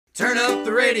Turn up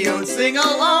the radio and sing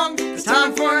along. It's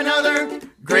time for another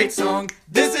great song.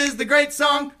 This is the Great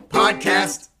Song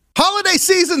Podcast. Holiday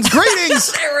season's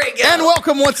greetings. There we go. And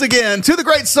welcome once again to the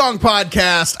Great Song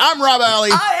Podcast. I'm Rob Alley.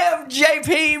 I am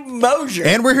JP Mosier.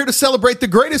 And we're here to celebrate the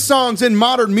greatest songs in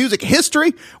modern music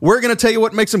history. We're going to tell you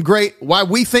what makes them great, why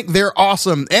we think they're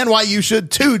awesome, and why you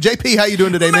should too. JP, how you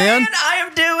doing today, man? I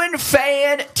am doing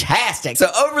fantastic. So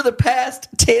over the past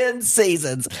 10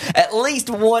 seasons, at least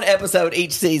one episode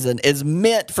each season is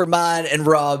meant for mine and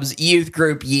Rob's youth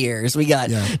group years. We got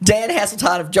Dan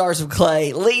Hasseltine of Jars of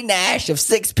Clay, Lee Nash of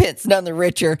Sixpence None the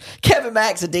Richer, Kevin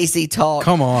Max of DC Talk.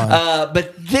 Come on.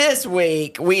 But this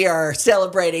week, we are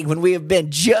celebrating when we have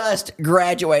been just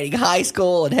graduating high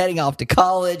school and heading off to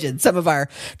college, and some of our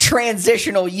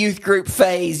transitional youth group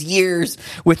phase years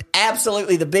with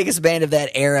absolutely the biggest band of that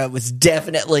era was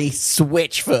definitely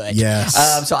Switchfoot.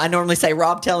 Yes. So I normally say,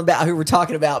 Rob, tell them about who we're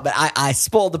talking about, but I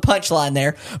spoiled the punchline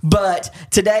there. But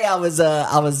today I was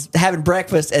having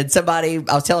breakfast, and I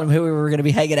was telling them who we were going to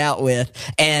be hanging out with,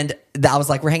 and I was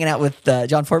like, we're hanging out with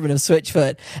John Foreman of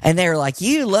Switchfoot, and they were like,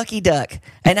 you lucky duck.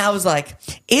 And I was like,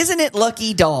 isn't it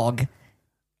lucky dog?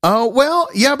 Oh, well,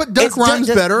 yeah, but duck rhymes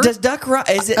better. Does duck rhyme?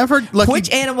 I've heard lucky.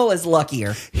 Which animal is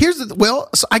luckier?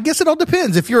 So I guess it all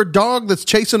depends. If you're a dog that's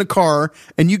chasing a car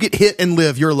and you get hit and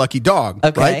live, you're a lucky dog.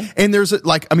 Okay. Right? And there's a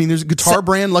guitar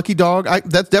brand, Lucky Dog.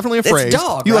 That's definitely a phrase. It's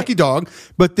dog, you right? Lucky dog.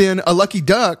 But then a lucky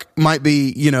duck might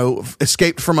be,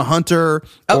 escaped from a hunter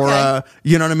or,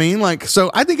 you know what I mean? Like, so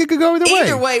I think it could go either way.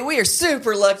 Either way, we are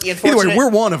super lucky and fortunate. Either way,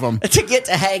 we're one of them. To get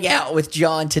to hang out with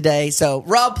John today. So,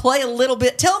 Rob, play a little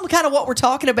bit. Tell them kind of what we're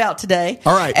talking about today.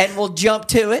 All right. And we'll jump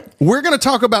to it. We're going to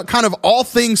talk about kind of all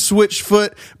things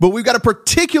Switchfoot, but we've got a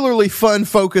particularly fun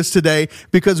focus today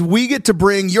because we get to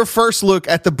bring your first look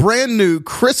at the brand new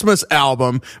Christmas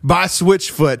album by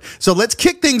Switchfoot. So let's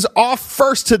kick things off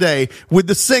first today with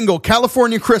the single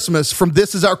California Christmas from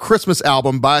This Is Our Christmas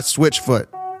album by Switchfoot.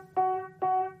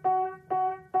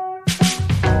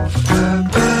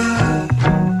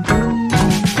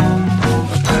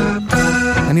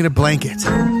 I need a blanket.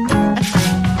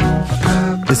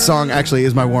 This song actually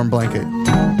is my warm blanket.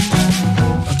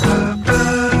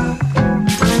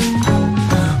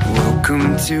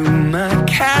 Welcome to my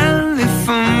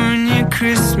California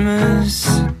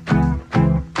Christmas.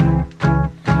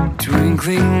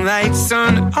 Twinkling lights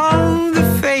on all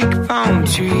the fake palm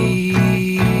trees.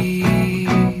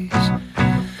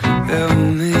 The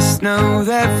only snow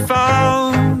that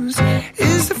falls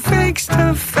is the fake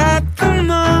stuff at the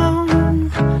mall.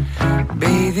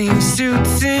 Bathing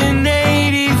suits in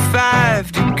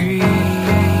 85 degrees.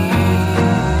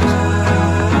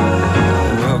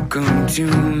 Welcome to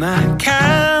my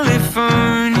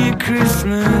California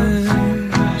Christmas.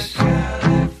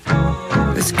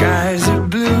 The skies are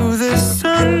blue, the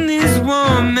sun is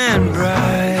warm and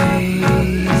bright.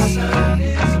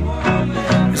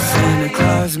 Santa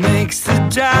Claus makes the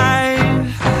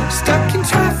drive, stuck in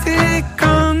traffic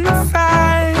on the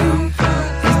 5.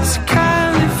 It's a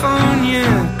California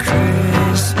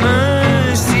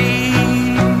Christmas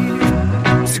Eve.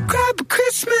 So grab a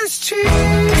Christmas tree.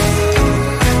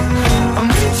 I'll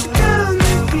meet you down the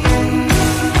beach.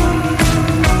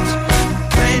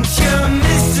 Plant your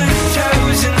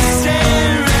mistletoes and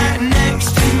stand right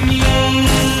next to me.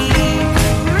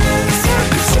 It's a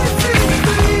Pacific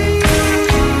breeze.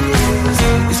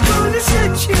 It's gonna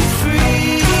set you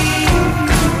free.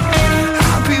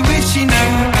 I'll be wishing you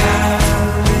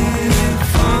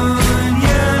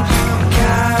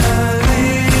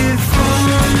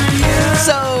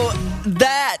So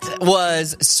that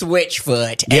was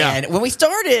Switchfoot. Yeah. And when we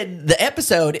started the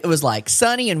episode, it was like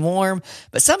sunny and warm,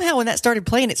 but somehow when that started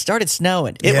playing, it started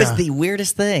snowing. It was the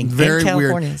weirdest thing Very in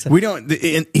California. weird. So, We don't.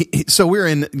 So we're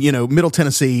in Middle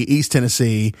Tennessee, East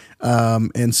Tennessee,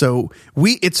 and so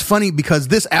It's funny because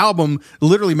this album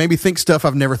literally made me think stuff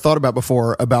I've never thought about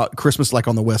before about Christmas, like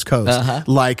on the West Coast.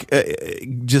 Like,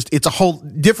 it's a whole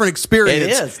different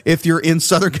experience. It is. If you're in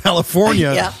Southern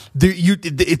California. Yeah.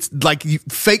 It's like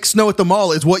fake snow at the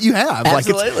mall is what you have.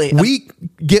 Absolutely. Like we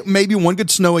get maybe one good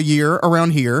snow a year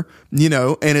around here,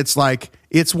 and it's like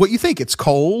it's what you think. It's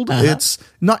cold. It's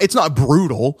not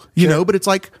brutal, Sure. but it's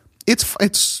like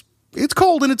it's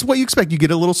cold and it's what you expect. You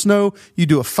get a little snow, you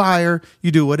do a fire, you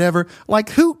do whatever.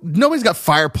 Like nobody's got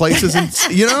fireplaces and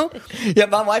Yeah,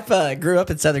 my wife grew up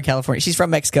in Southern California. She's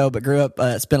from Mexico, but grew up,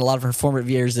 spent a lot of her formative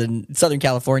years in Southern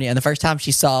California. And the first time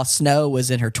she saw snow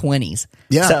was in her 20s.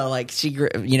 Yeah. So like she grew,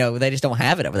 they just don't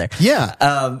have it over there. Yeah.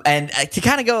 And to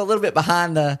kind of go a little bit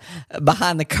behind the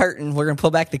curtain, we're going to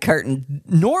pull back the curtain.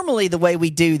 Normally the way we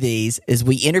do these is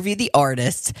we interview the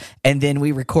artists and then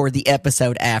we record the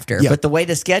episode after. Yeah. But the way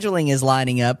the scheduling timing is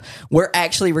lining up. We're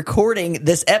actually recording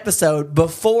this episode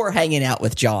before hanging out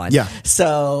with John. Yeah.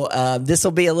 So this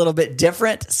will be a little bit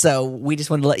different. So we just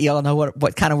wanted to let you all know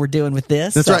what kind of we're doing with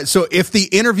this. That's right. So if the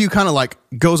interview kind of like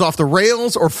goes off the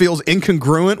rails or feels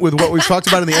incongruent with what we've talked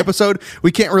about in the episode,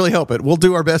 we can't really help it. We'll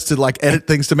do our best to like edit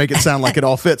things to make it sound like it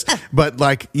all fits. But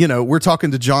like, you know, we're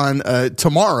talking to John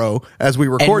tomorrow as we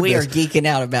record and we this. are geeking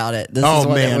out about it. This is Oh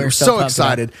one that man, we're we're so pumped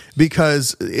excited about.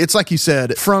 because it's like you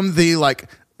said, from the like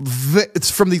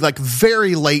it's from the like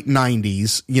very late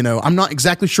 90s. You know, I'm not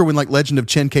exactly sure when like Legend of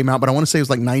Chen came out, but I want to say it was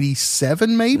like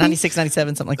 97 maybe 96,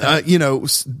 97, something like that. you know,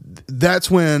 that's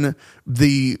when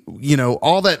the, you know,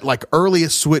 all that like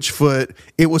earliest Switchfoot,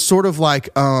 it was sort of like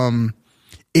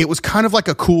it was kind of like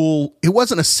a cool, it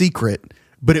wasn't a secret,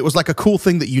 but it was like a cool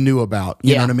thing that you knew about,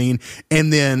 you know what I mean?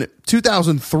 And then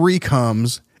 2003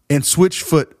 comes and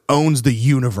Switchfoot owns the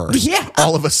universe. Yeah.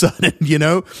 All of a sudden, you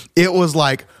know, it was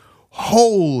like,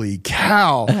 holy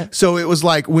cow. So it was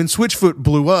like when Switchfoot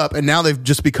blew up and now they've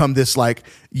just become this like,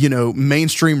 you know,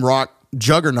 mainstream rock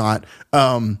juggernaut.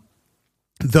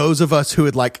 Those of us who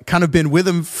had like kind of been with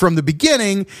them from the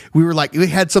beginning, we were like, we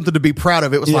had something to be proud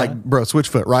of. It was like, bro,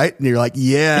 Switchfoot, right? And you're like,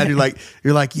 yeah. And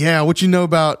you're like, yeah. What you know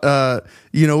about,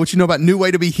 what you know about New Way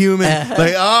to Be Human?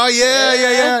 Like, oh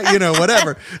yeah. You know,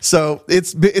 whatever. So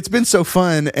it's been so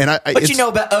fun. And what you know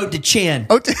about Ode to Chin?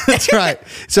 Oh, that's right.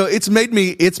 So it's made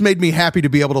me happy to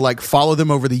be able to like follow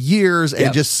them over the years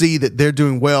and just see that they're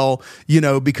doing well, you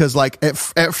know, because like at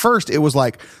first it was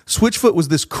like Switchfoot was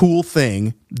this cool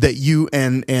thing that you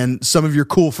and some of your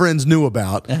cool friends knew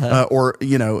about, or,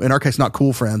 you know, in our case, not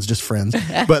cool friends, just friends,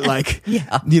 but like,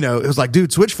 you know, it was like,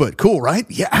 dude, Switchfoot, cool, right?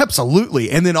 Yeah, absolutely.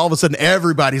 And then all of a sudden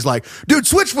everybody's like, dude,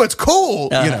 Switchfoot's cool,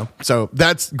 you know, so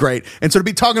that's great. And so to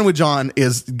be talking with John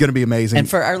is going to be amazing. And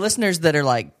for our listeners that are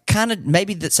like, kind of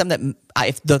maybe that some that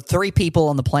if the three people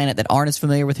on the planet that aren't as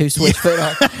familiar with who Switchfoot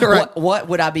are, right. what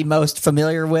would I be most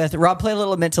familiar with? Rob, play a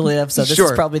little Meant to Live. So this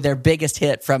is probably their biggest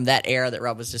hit from that era that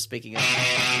Rob was just speaking of.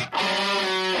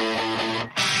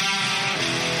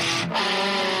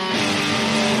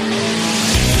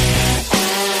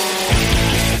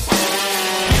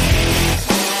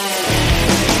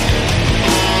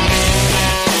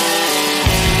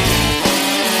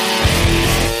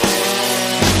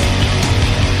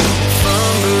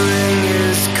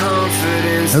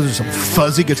 Those are some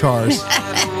fuzzy guitars.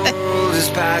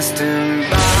 Just passed him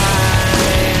by.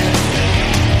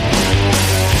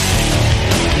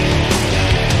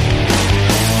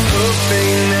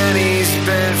 Hoping that he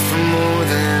spent for more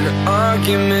than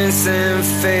arguments and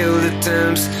failed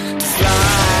attempts to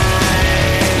fly.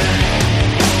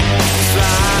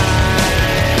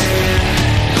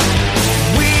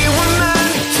 We were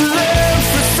meant to live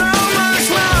for so much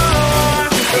more,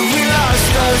 and we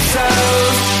lost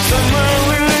ourselves somewhere.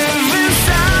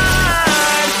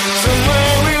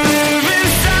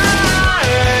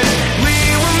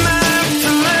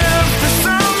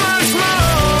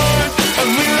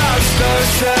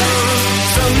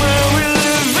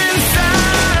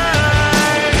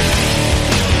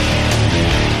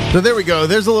 So there we go.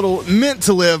 There's a little Meant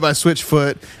to Live by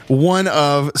Switchfoot, one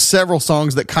of several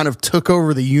songs that kind of took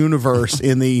over the universe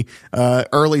in the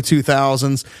early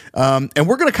 2000s. And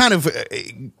we're going to kind of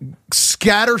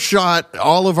scattershot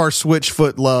all of our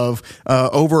Switchfoot love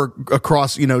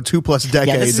across, 2+ decades.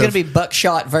 Yeah, this is going to be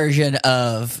buckshot version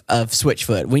of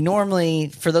Switchfoot. We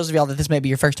normally, for those of y'all that this may be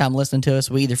your first time listening to us,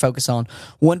 we either focus on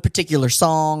one particular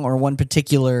song or one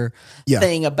particular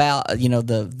thing about,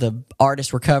 the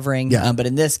artist we're covering. But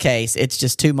in this case, it's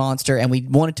just two monster, and we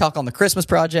want to talk on the Christmas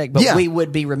project, but we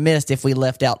would be remiss if we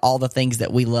left out all the things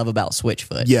that we love about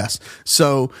Switchfoot. Yes.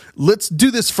 So let's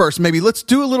do this first. Maybe let's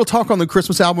do a little talk on the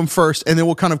Christmas album first, and then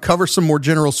we'll kind of cover some more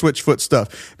general Switchfoot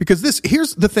stuff. Because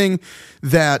here's the thing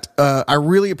that I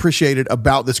really appreciated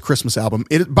about this Christmas album.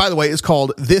 It, by the way, is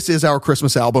called "This Is Our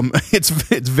Christmas Album." It's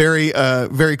very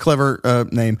very clever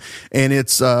name, and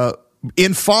it's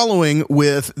in following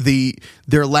with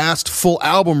their last full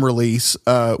album release,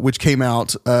 which came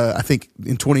out I think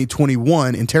in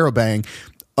 2021 in Terabang,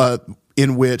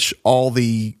 in which all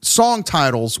the song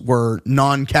titles were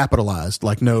non-capitalized,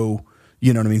 like no,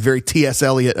 you know what I mean, very T.S.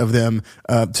 Eliot of them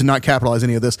to not capitalize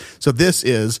any of this. So this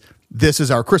is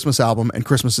our Christmas album, and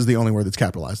Christmas is the only word that's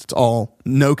capitalized. It's all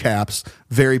no caps,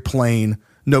 very plain.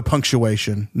 No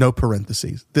punctuation, no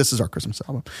parentheses. This is our Christmas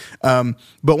album.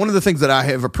 But one of the things that I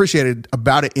have appreciated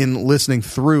about it in listening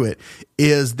through it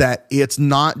is that it's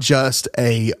not just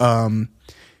a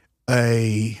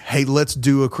hey, let's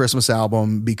do a Christmas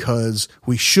album because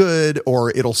we should, or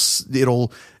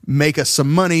it'll make us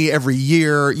some money every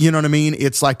year. You know what I mean?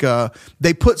 It's like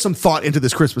they put some thought into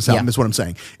this Christmas album, is what I'm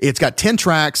saying. It's got 10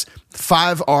 tracks,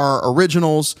 5 are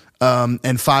originals,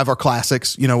 and 5 are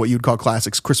classics, you know, what you'd call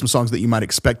classics, Christmas songs that you might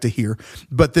expect to hear.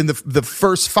 But then the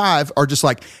first 5 are just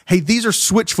like, hey, these are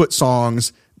Switchfoot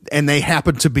songs, and they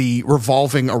happen to be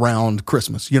revolving around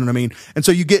Christmas. You know what I mean? And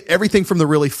so you get everything from the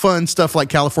really fun stuff like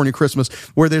California Christmas,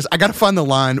 where I got to find the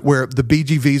line where the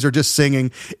BGVs are just singing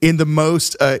in the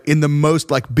most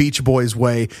like Beach Boys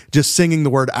way, just singing the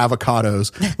word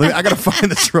avocados. I got to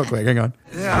find this real quick. Hang on.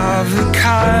 The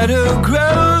avocado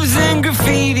grows in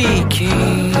Graffiti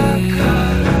King.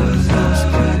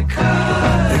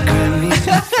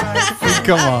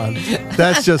 Come on.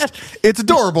 That's just, it's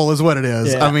adorable is what it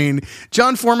is. Yeah. I mean,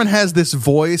 John Foreman has this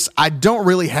voice. I don't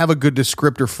really have a good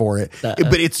descriptor for it,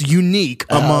 but it's unique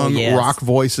among rock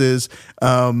voices.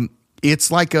 It's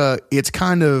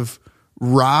kind of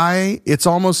wry. It's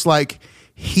almost like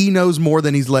he knows more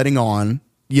than he's letting on,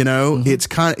 you know? Mm-hmm. It's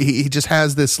kind of, he just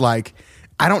has this like,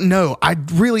 I don't know. I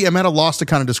really am at a loss to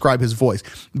kind of describe his voice,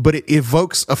 but it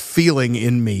evokes a feeling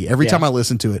in me every time I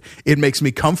listen to it. It makes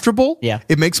me comfortable. Yeah.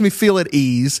 It makes me feel at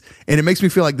ease, and it makes me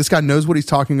feel like this guy knows what he's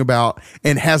talking about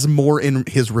and has more in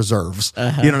his reserves. You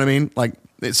know what I mean? Like,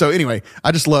 so anyway,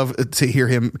 I just love to hear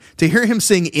him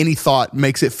sing Any Thought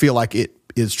makes it feel like it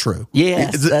is true.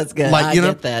 Yes, that's good. Like, I you know,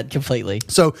 get that completely.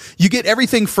 So you get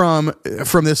everything from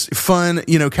this fun,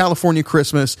 you know, California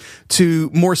Christmas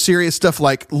to more serious stuff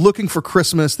like Looking for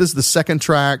Christmas. This is the second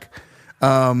track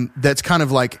that's kind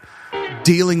of like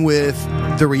dealing with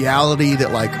the reality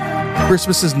that like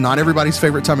Christmas is not everybody's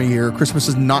favorite time of year. Christmas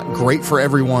is not great for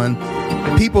everyone.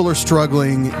 People are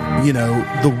struggling. You know,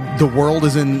 the world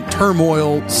is in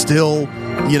turmoil still,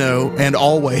 you know, and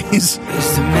always.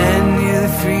 There's a man near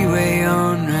the freeway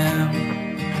on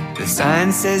ramp. The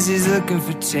sign says he's looking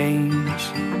for change.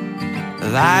 The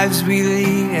lives we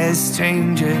lead as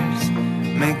strangers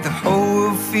make the whole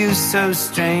world feel so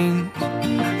strange.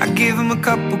 I give him a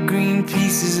couple green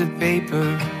pieces of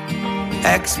paper,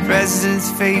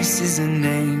 ex-presidents' faces and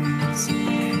names,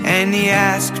 and he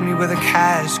asked me whether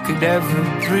cash could ever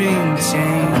bring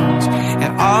change.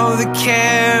 And all the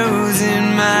carols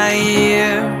in my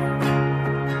ear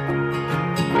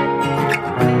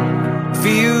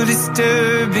feel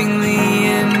disturbingly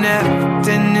inept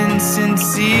and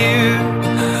insincere.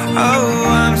 Oh,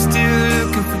 I'm still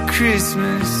looking for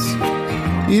Christmas.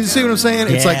 You see what I'm saying?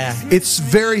 It's like, it's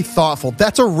very thoughtful.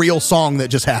 That's a real song that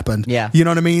just happened. Yeah. You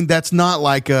know what I mean? That's not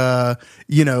like,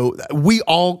 you know, we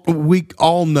all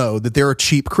know that there are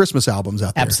cheap Christmas albums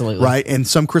out there. Absolutely. Right? And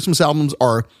some Christmas albums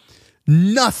are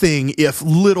nothing if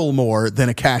little more than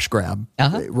a cash grab.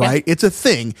 Right? Yeah. It's a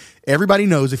thing. Everybody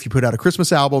knows if you put out a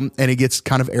Christmas album and it gets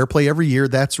kind of airplay every year,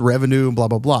 that's revenue and blah,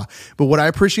 blah, blah. But what I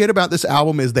appreciate about this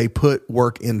album is they put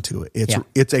work into it.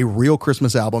 It's a real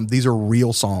Christmas album. These are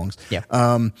real songs. Yeah.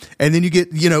 And then you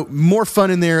get, you know, more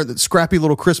fun in there. That scrappy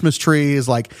little Christmas tree is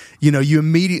like, you know, you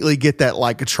immediately get that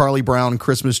like a Charlie Brown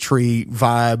Christmas tree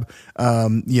vibe.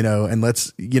 You know, and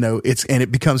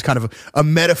it becomes kind of a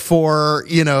metaphor,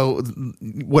 you know,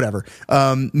 whatever.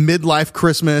 Midlife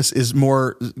Christmas is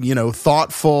more, you know,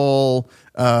 thoughtful.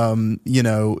 You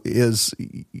know,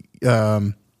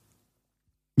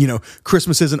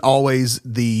 Christmas isn't always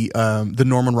the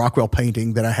Norman Rockwell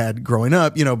painting that I had growing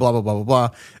up, you know, blah, blah, blah, blah,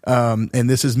 blah. And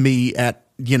this is me at,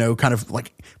 you know, kind of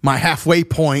like my halfway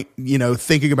point, you know,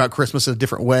 thinking about Christmas in a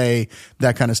different way,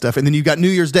 that kind of stuff. And then you've got New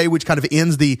Year's Day, which kind of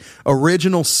ends the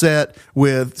original set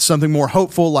with something more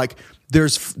hopeful, like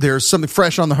there's something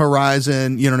fresh on the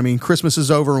horizon, you know what I mean? Christmas is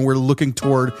over and we're looking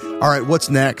toward, all right, what's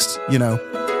next, you know?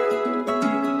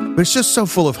 But it's just so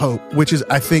full of hope, which is,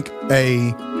 I think,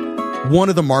 one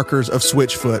of the markers of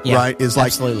Switchfoot, right? Is like,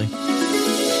 absolutely.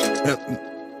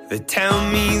 They tell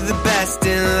me the best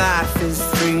in life is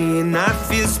free, and I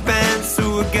feel spent,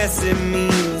 so I guess it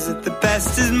means that the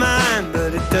best is mine,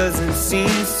 but it doesn't seem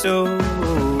so.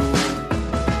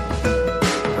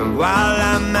 And while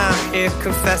I'm out here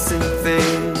confessing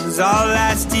things, all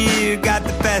last year got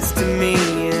the best of me,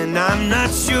 and I'm not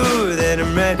sure that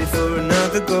I'm ready for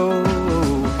another go.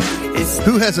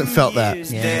 Who hasn't felt that?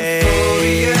 Yeah. 4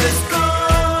 years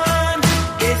gone,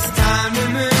 it's time to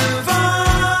move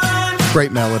on.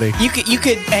 Great melody. You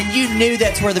could, and you knew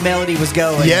that's where the melody was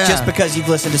going, just because you've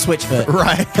listened to Switchfoot,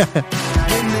 right? When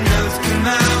the notes come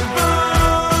out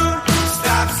wrong,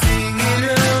 stop singing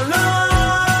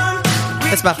along.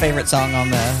 That's my favorite song on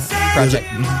the project.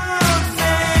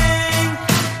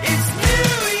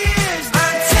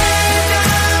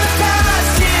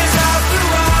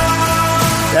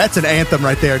 That's an anthem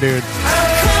right there, dude.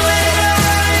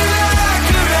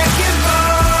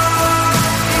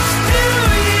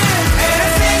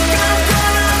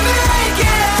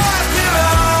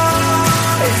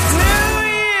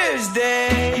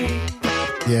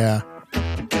 Yeah.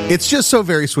 It's just so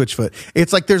very Switchfoot.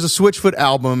 It's like there's a Switchfoot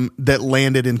album that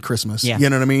landed in Christmas. Yeah. You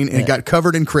know what I mean? And it got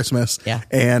covered in Christmas. Yeah.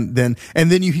 And then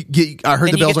you get, I heard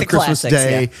Then the you bells get on the Christmas classics,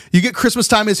 Day. yeah. You get Christmas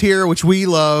Time Is Here, which we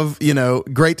love. You know,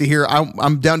 great to hear.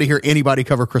 I'm down to hear anybody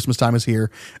cover Christmas Time Is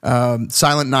Here.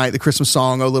 Silent Night, the Christmas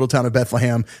song, Oh Little Town of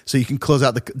Bethlehem. So you can close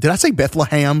out did I say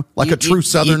Bethlehem? Like a true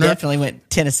Southerner? You definitely went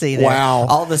Tennessee there. Wow.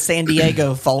 All the San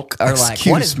Diego folk are like,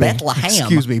 what is Bethlehem?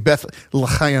 Excuse me.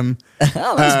 Bethlehem.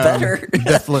 Oh, that's better.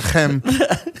 Bethlehem.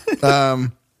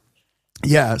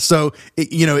 Yeah, so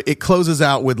it closes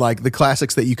out with like the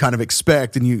classics that you kind of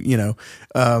expect, and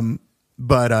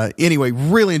anyway,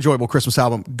 really enjoyable Christmas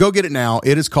album. Go get it now.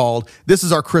 It is called This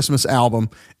Is Our Christmas Album,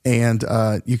 and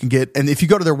you can get, and if you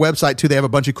go to their website too, they have a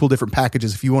bunch of cool different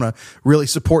packages. If you want to really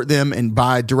support them and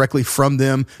buy directly from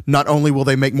them, not only will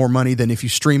they make more money than if you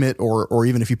stream it or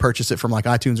even if you purchase it from like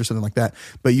iTunes or something like that,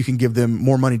 but you can give them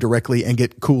more money directly and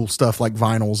get cool stuff like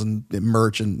vinyls and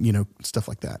merch and stuff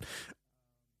like that.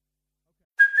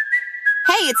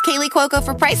 Hey, it's Kaylee Cuoco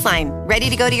for Priceline. Ready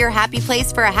to go to your happy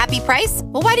place for a happy price?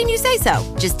 Well, why didn't you say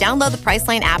so? Just download the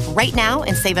Priceline app right now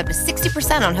and save up to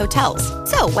 60% on hotels.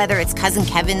 So whether it's Cousin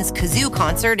Kevin's Kazoo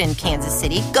Concert in Kansas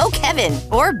City, go Kevin,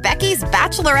 or Becky's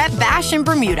Bachelorette Bash in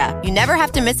Bermuda, you never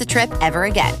have to miss a trip ever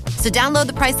again. So download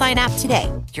the Priceline app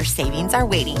today. Your savings are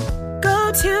waiting.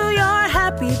 Go to your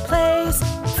happy place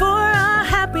for a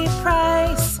happy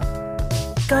price.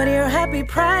 Go to your happy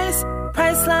price,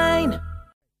 Priceline.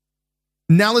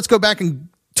 Now let's go back and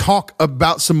talk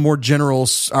about some more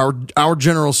generals, our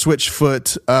general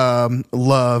Switchfoot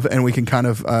love, and we can kind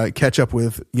of catch up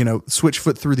with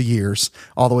Switchfoot through the years,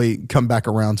 all the way come back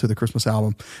around to the Christmas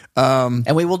album.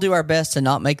 And we will do our best to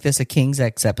not make this a King's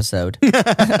X episode.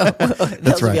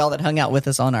 Those of y'all that hung out with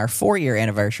us on our 4-year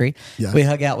anniversary, we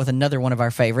hung out with another one of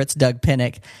our favorites, Doug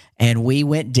Pinnick, and we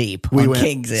went deep on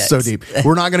King's X. So deep.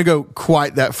 We're not going to go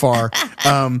quite that far,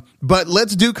 but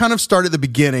let's do kind of start at the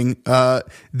beginning.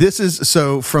 This is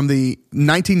from the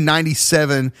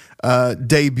 1997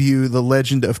 debut, The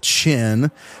Legend of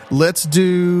Chen. Let's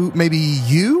do maybe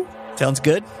You. Sounds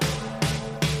good.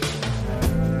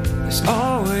 There's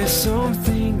always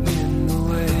something in the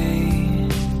way.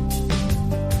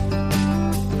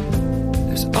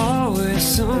 There's always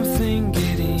something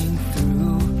getting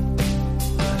through,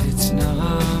 but it's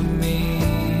not me.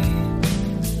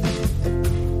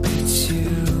 It's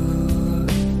you.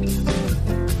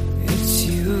 It's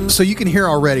you. So you can hear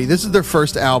already, this is their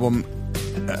first album,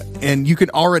 and you can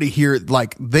already hear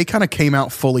like they kind of came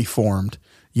out fully formed.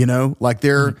 Like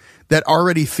they're that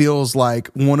already feels like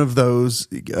one of those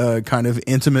kind of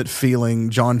intimate feeling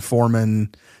John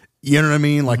Foreman, you know what I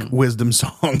mean? Like wisdom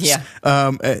songs. Yeah.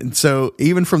 And so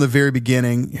even from the very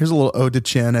beginning, here's a little ode to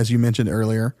Chen, as you mentioned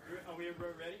earlier. Are we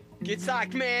ready? Get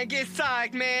psyched, man. Get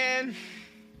psyched, man.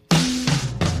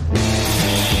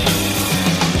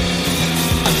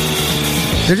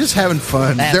 They're just having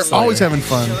fun. Absolutely. They're always having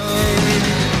fun. Tell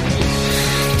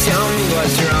me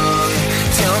what's wrong.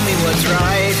 Tell me what's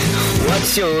right.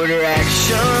 What's your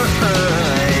direction?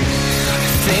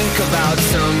 Think about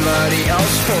somebody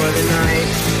else for the night.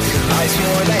 Life's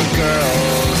more than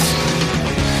girls,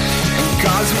 and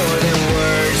God's more than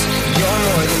words. You're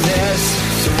more than this.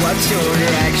 So what's your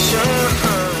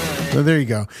direction? So there you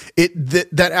go.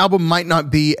 That album might not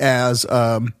be as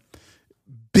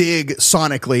big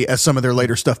sonically as some of their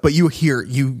later stuff, but you hear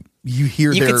their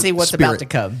can see what's spirit. about to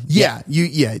come. Yeah,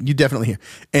 you definitely hear.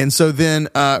 And so then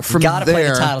from Gotta there, play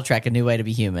the title track, A New Way to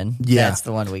Be Human. yeah, That's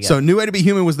the one we got. So New Way to Be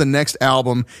Human was the next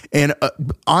album, and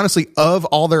honestly, of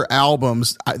all their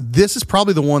albums, this is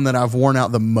probably the one that I've worn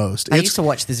out the most. I used to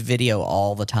watch this video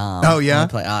all the time. Oh, yeah?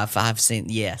 I've seen,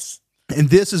 yes. And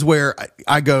this is where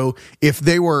I go, if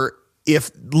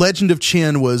Legend of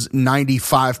Chen was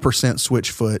 95%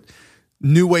 Switchfoot,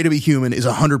 New Way to Be Human is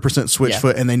 100%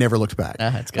 Switchfoot, and they never looked back.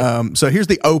 That's good. So here's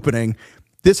the opening.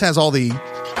 This has all the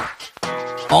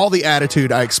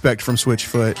attitude I expect from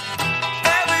Switchfoot.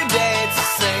 Every day it's the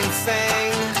same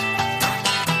thing.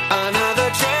 Another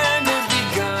trend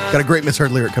has begun. Got a great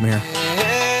misheard lyric coming here.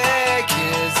 Hey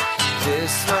kids,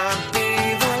 this might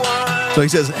be the one. So he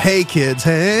says, hey kids.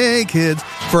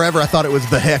 Forever I thought it was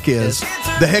the heck is.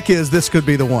 The heck is, this could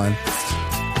be the one. And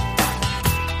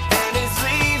it's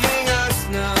leaving us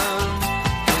numb.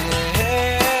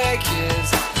 Hey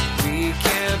kids, we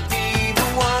can't be the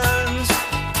ones.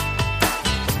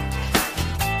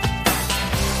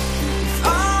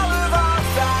 All of our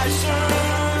fashion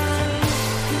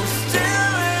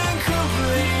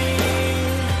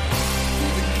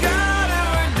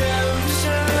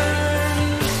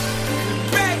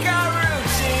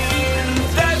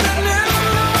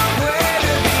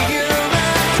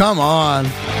Come on.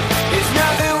 It's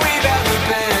nothing we've ever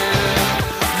been.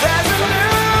 There's a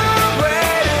new way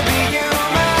to be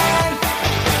human.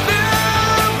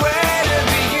 New way to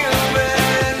be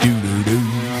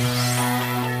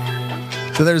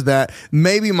human. So there's that.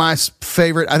 Maybe my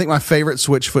favorite, I think my favorite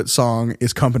Switchfoot song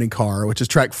is Company Car, which is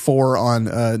track 4 on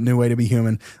New Way to Be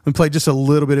Human. We play just a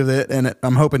little bit of it, and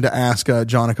I'm hoping to ask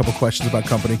John a couple questions about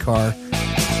Company Car.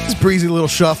 This breezy little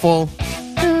shuffle.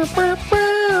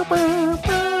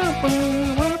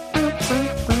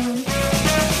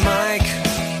 Mike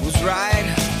was right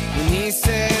when he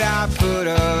said I put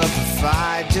up a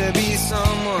fight to be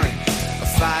someone, a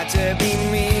fight to be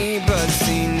me. But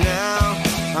see now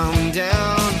I'm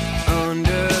down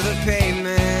under the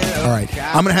pavement. All right,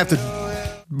 I'm gonna have to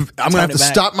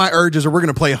stop my urges, or we're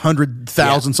gonna play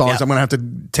 100,000 songs. Yeah. I'm gonna have to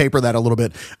taper that a little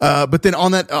bit. But then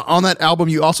on that album,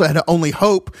 you also had Only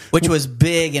Hope, which was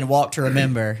big in Walk to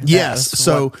Remember. Yes,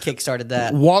 so what kickstarted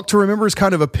that. Walk to Remember is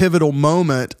kind of a pivotal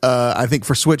moment, I think,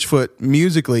 for Switchfoot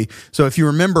musically. So if you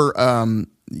remember,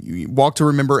 Walk to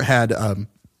Remember had,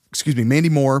 Mandy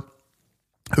Moore,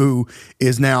 who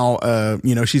is now,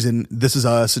 she's in This Is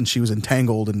Us, and she was in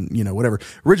Tangled, and whatever.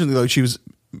 Originally, though, she was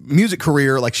music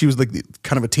career, like she was like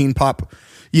kind of a teen pop.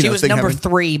 She was number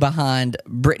 3 behind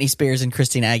Britney Spears and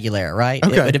Christina Aguilera, right?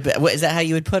 Okay. Is that how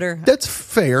you would put her? That's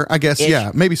fair, I guess. Ish.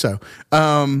 Yeah, maybe so.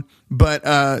 So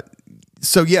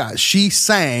yeah, she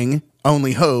sang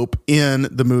Only Hope in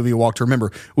the movie Walk to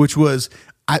Remember, which was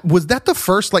that the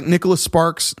first like Nicholas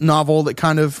Sparks novel that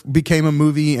kind of became a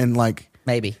movie, and like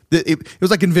Maybe. it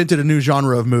was like invented a new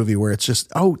genre of movie where it's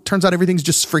just, turns out everything's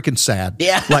just freaking sad.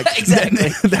 Yeah, like exactly.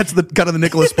 That's the kind of the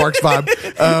Nicholas Sparks vibe.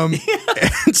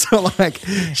 And so like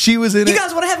she was in You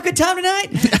guys want to have a good time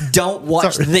tonight? Don't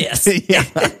watch this.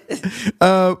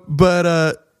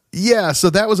 Yeah, so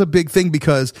that was a big thing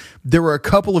because there were a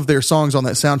couple of their songs on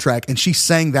that soundtrack, and she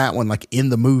sang that one like in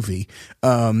the movie.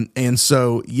 And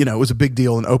so, it was a big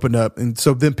deal and opened up. And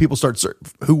so then people started,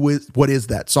 what is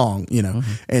that song,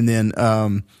 And then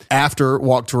after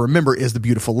Walk to Remember is The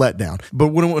Beautiful Letdown. But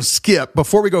when I want to skip,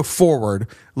 before we go forward,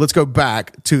 let's go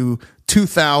back to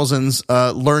 2000's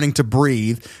Learning to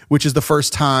Breathe, which is the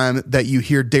first time that you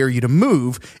hear Dare You to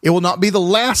Move. It will not be the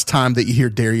last time that you hear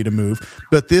Dare You to Move,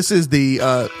 but this is the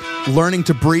Learning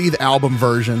to Breathe album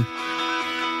version.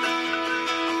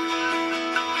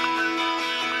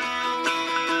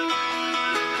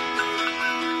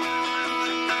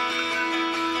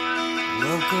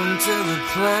 Welcome to the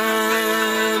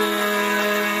planet.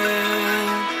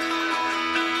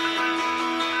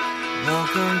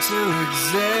 Welcome to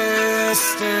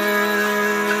existence.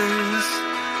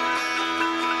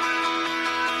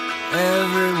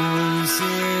 Everyone's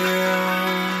here.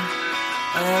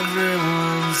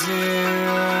 Everyone's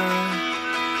here.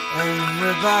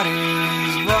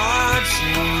 Everybody's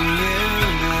watching you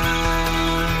now.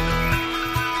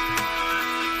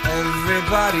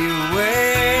 Everybody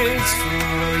waits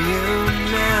for you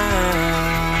now.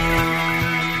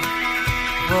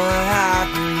 What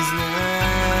happens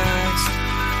next?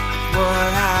 What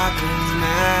happens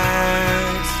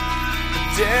next? I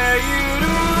dare you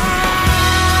to run.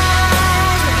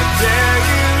 I dare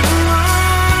you to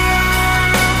run.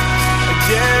 I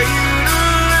dare you to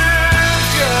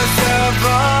lift yourself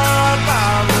up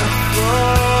out of the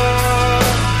floor.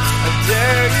 I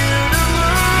dare you to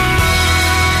run.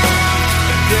 I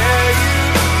dare you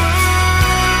to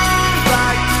run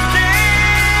like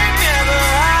today never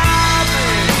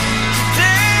happened.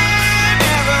 Today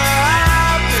never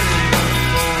happened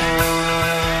before.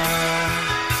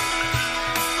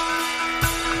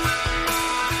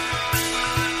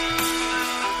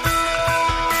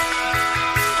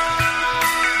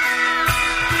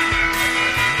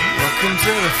 Welcome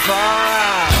to the far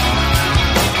out.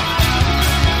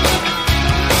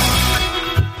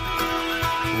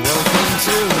 Welcome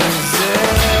to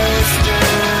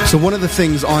resistance. So one of the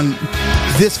things on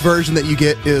this version that you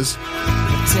get is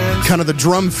kind of the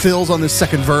drum fills on this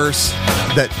second verse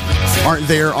that aren't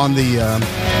there on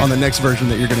the next version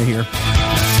that you're going to hear.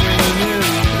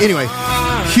 Anyway,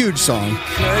 huge song.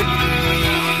 Could be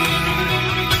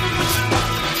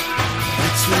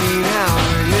between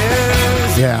how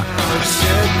it is Yeah. and how it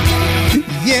should be.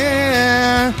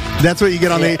 Yeah, that's what you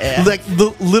get on like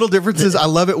the little differences. I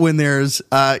love it when there's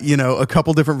a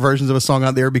couple different versions of a song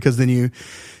out there, because then you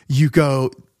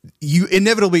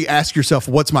inevitably ask yourself,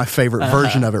 what's my favorite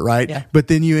version of it, right? Yeah. But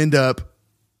then you end up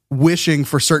wishing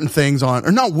for certain things on,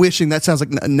 or not wishing, that sounds like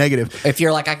negative. If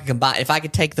you're like, I could combine, if I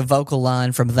could take the vocal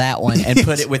line from that one and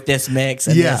put it with this mix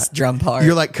and this drum part.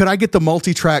 You're like, could I get the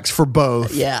multi-tracks for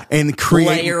both? Yeah. And create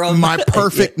Layer on my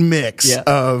perfect mix Yeah.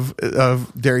 of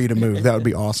Dare You to Move. That would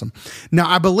be awesome. Now,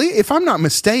 I believe, if I'm not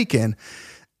mistaken,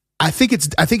 I think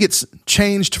it's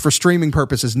changed for streaming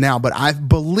purposes now, but I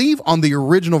believe on the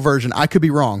original version, I could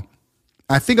be wrong.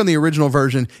 I think on the original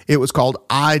version, it was called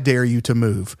I Dare You to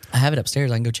Move. I have it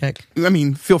upstairs. I can go check. I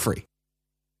mean, feel free.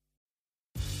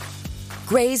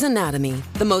 Grey's Anatomy,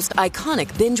 the most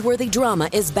iconic binge-worthy drama,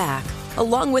 is back,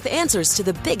 along with answers to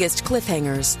the biggest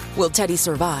cliffhangers. Will Teddy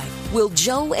survive? Will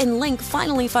Joe and Link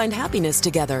finally find happiness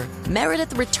together?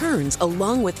 Meredith returns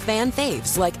along with fan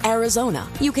faves like Arizona.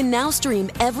 You can now stream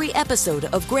every episode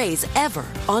of Grey's ever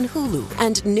on Hulu,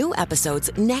 and new episodes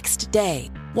next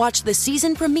day. Watch the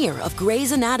season premiere of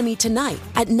Grey's Anatomy tonight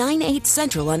at 9/8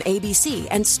 Central on ABC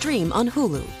and stream on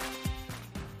Hulu.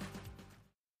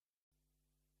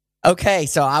 Okay,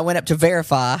 so I went up to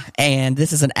verify, and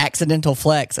this is an accidental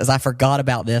flex, as I forgot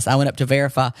about this. I went up to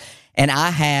verify, and I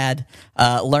had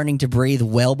Learning to Breathe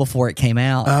well before it came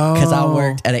out, because I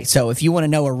worked at it. So if you want to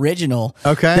know original,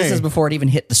 this is before it even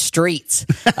hit the streets.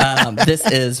 This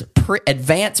is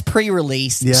advanced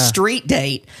pre-release, street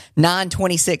date,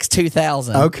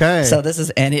 9/26/2000. Okay. So this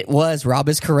is, and it was, Rob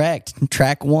is correct,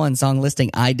 track 1, song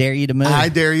listing, I Dare You to Move. I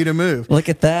Dare You to Move. Look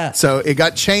at that. So it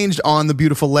got changed on The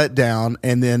Beautiful Letdown,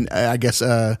 and then I guess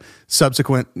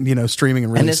subsequent, streaming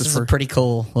and releases. And this is a pretty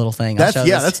cool little thing.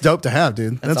 That's dope to have,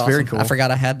 dude. That's awesome. very cool. I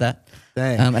forgot I had that.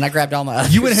 Dang. And I grabbed all my.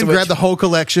 You went ahead and grabbed the whole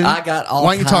collection. I got all.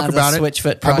 Why don't you talk about it?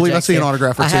 Switchfoot projects. I believe I see an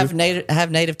autograph or two. I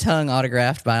have Native Tongue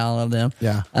autographed by all of them.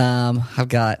 Yeah. I've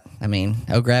got.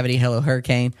 Oh Gravity, Hello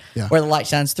Hurricane. Yeah. Where the Light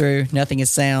Shines Through, Nothing Is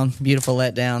Sound, Beautiful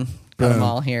Letdown. Got them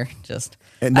all here.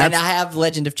 And I have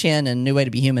Legend of Chen and New Way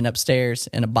to Be Human upstairs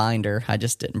in a binder. I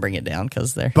just didn't bring it down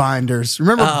because they're binders.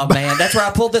 Remember? Oh man, that's where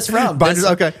I pulled this from. Binders.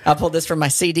 Okay, I pulled this from my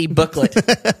CD booklet.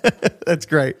 That's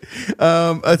great.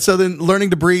 So then,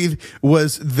 Learning to Breathe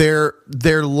was their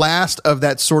last of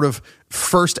that sort of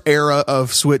first era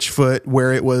of Switchfoot,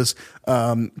 where it was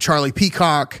Charlie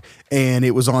Peacock, and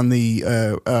it was on the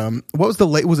what was the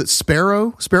late? Was it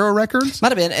Sparrow Records?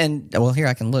 Might have been. And well, here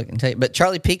I can look and tell you. But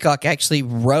Charlie Peacock actually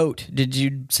wrote. Did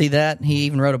you see that? He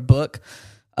even wrote a book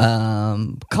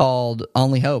called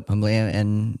Only Hope, I believe,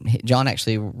 and John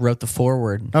actually wrote the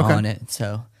foreword on it.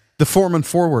 So the Foreman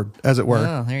foreward, as it were.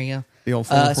 Oh, there you go. The old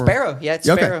Sparrow, it's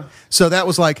Sparrow. Okay. So that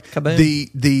was like Kaboom.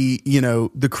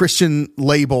 the Christian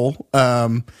label,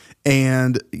 and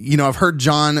I've heard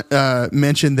John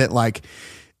mention that like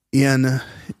in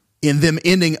them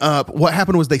ending up, what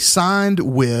happened was they signed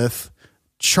with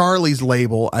Charlie's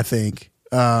label, I think.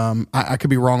 I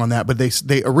could be wrong on that, but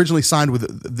they originally signed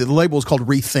with the label was called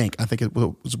Rethink, I think it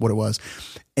was what it was,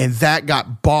 and that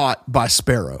got bought by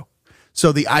Sparrow.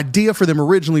 So the idea for them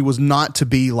originally was not to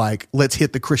be like, let's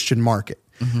hit the Christian market.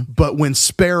 Mm-hmm. But when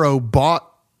Sparrow bought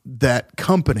that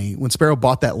company, when Sparrow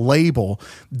bought that label,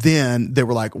 then they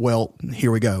were like, well,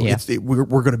 here we go. Yeah. We're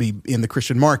going to be in the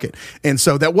Christian market. And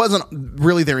so that wasn't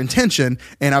really their intention.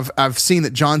 And I've seen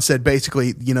that John said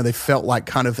basically, they felt like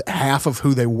kind of half of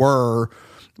who they were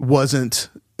wasn't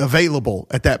available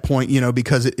at that point,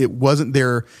 because it wasn't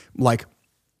their, like,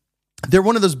 they're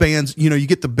one of those bands, you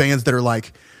get the bands that are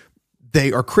like,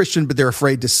 they are Christian, but they're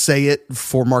afraid to say it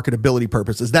for marketability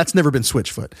purposes. That's never been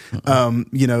Switchfoot.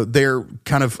 Mm-hmm. They're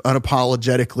kind of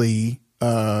unapologetically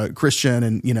Christian,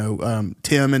 and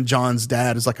Tim and John's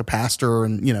dad is like a pastor,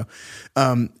 and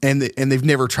and they've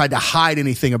never tried to hide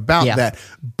anything about that.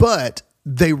 But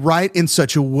they write in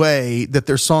such a way that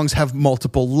their songs have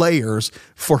multiple layers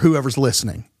for whoever's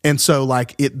listening, and so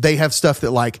like they have stuff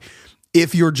that like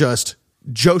if you're just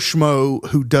Joe Schmo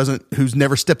who's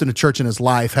never stepped into church in his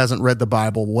life, hasn't read the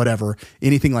Bible, whatever,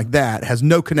 anything like that, has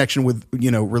no connection with,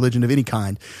 religion of any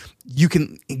kind, you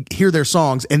can hear their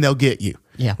songs and they'll get you.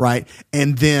 Yeah. Right.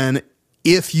 And then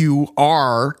if you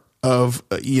are of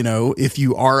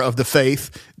the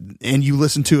faith and you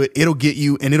listen to it, it'll get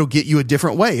you, and it'll get you a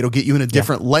different way. It'll get you in a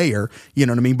different layer. You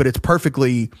know what I mean? But it's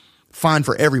perfectly fine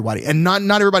for everybody, and not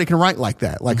everybody can write like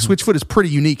that. Like Switchfoot is pretty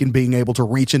unique in being able to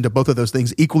reach into both of those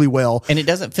things equally well, and it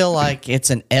doesn't feel like it's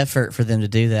an effort for them to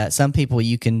do that. Some people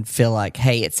you can feel like,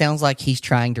 hey, it sounds like he's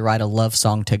trying to write a love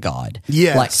song to God.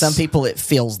 Yes. Like some people it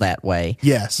feels that way.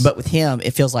 Yes. But with him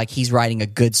it feels like he's writing a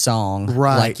good song.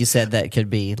 Right. Like you said, that could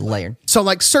be layered. So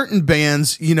like certain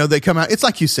bands, they come out, it's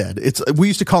like you said, we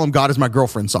used to call them God Is My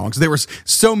Girlfriend songs. There was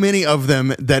so many of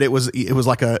them that it was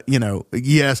like a,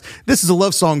 yes, this is a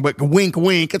love song, but wink,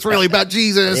 wink. It's really about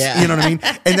Jesus. Yeah. You know what I mean?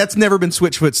 And that's never been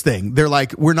Switchfoot's thing. They're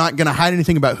like, we're not going to hide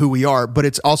anything about who we are, but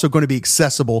it's also going to be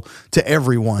accessible to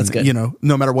everyone. That's good. You know,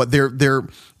 no matter what.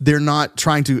 They're not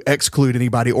trying to exclude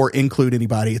anybody or include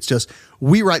anybody. It's just,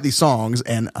 we write these songs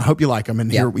and I hope you like them.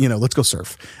 And here, you know, let's go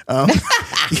surf.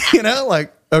 You know,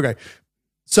 like, okay.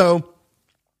 So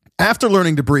after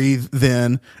Learning to Breathe,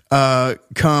 then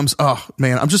comes, oh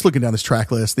man, I'm just looking down this track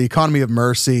list. The Economy of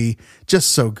Mercy,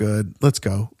 just so good. Let's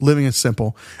go. Living is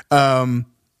Simple. Then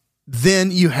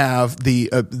you have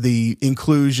the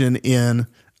inclusion in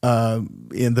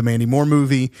the Mandy Moore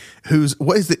movie.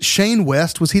 What is it? Shane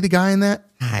West, was he the guy in that?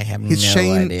 I have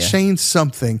Shane, Shane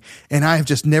something, and I have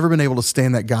just never been able to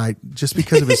stand that guy just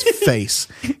because of his face.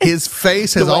 His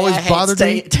face has always bothered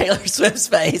me. Taylor Swift's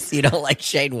face. You don't like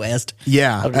Shane West.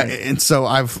 Yeah, and so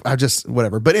I've just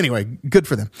whatever. But anyway, good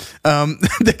for them.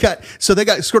 They got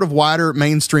sort of wider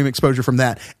mainstream exposure from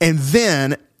that, and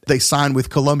then they signed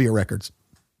with Columbia Records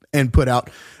and put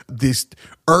out this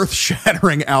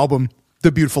earth-shattering album,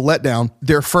 The Beautiful Letdown,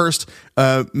 their first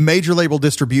major label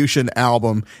distribution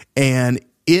album, and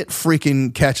it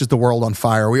freaking catches the world on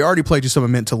fire. We already played you some of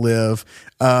Meant to Live.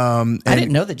 I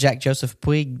didn't know that Jack Joseph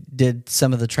Puig did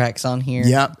some of the tracks on here.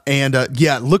 Yeah, and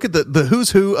look at the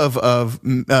who's who of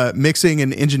mixing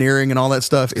and engineering and all that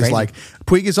stuff. Is like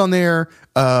Puig is on there.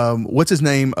 What's his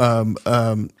name?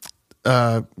 Doggone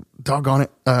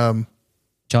it.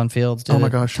 John Fields did Oh my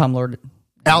gosh. Tom Lord.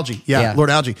 Algie, yeah, Lord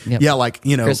Algie. Yep. Yeah, like,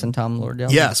 you know. Chris and Tom Lord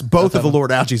Algie. Yes, both of the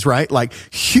Lord Algies, right? Like,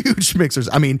 huge mixers.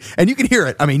 I mean, and you can hear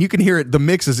it. I mean, you can hear it. The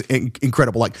mix is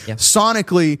incredible. Like,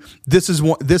 sonically, this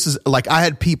is like, I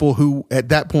had people who, at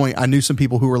that point, I knew some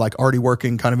people who were like already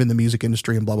working kind of in the music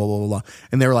industry and blah, blah, blah, blah, blah.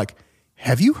 And they were like,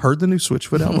 have you heard the new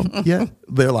Switchfoot album yet?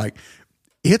 They're like,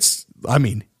 it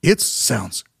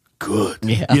sounds good,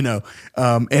 you know,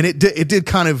 and it did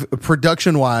kind of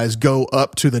production wise go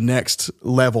up to the next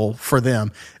level for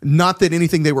them. Not that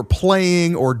anything they were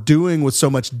playing or doing was so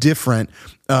much different,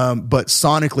 but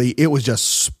sonically it was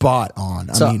just spot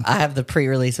on. So I have the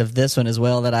pre-release of this one as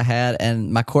well that I had,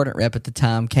 and my coordinate rep at the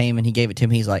time came and he gave it to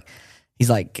me. He's like,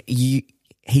 he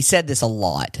said this a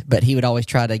lot, but he would always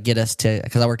try to get us to,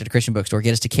 because I worked at a Christian bookstore,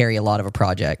 get us to carry a lot of a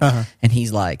project, and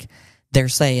he's like, they're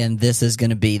saying this is going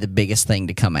to be the biggest thing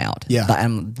to come out. Yeah.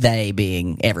 They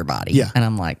being everybody. Yeah. And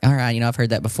I'm like, all right, I've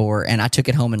heard that before. And I took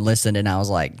it home and listened, and I was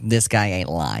like, this guy ain't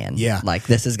lying. Yeah. Like,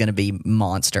 this is going to be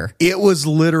monster. It was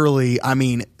literally,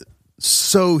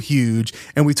 so huge.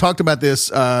 And we talked about this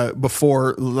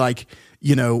before, like,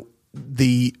 you know,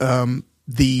 the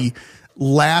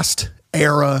last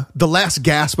era, the last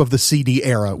gasp of the CD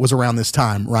era was around this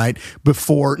time, right?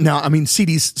 Before, now,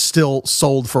 CDs still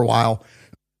sold for a while,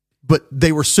 but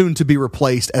they were soon to be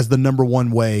replaced as the number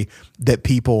one way that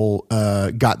people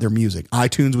got their music.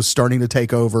 iTunes was starting to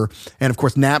take over. And of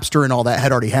course, Napster and all that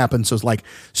had already happened. So it's like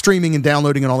streaming and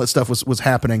downloading and all that stuff was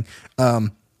happening.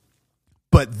 But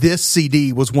this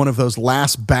CD was one of those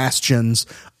last bastions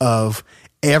of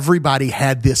everybody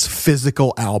had this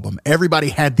physical album. Everybody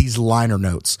had these liner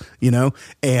notes, you know,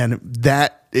 and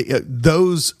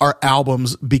those are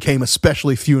albums became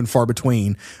especially few and far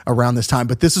between around this time.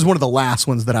 But this is one of the last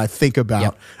ones that I think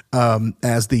about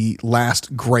as the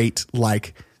last great,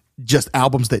 like, just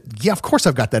albums that, yeah, of course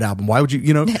I've got that album. Why would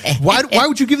you, why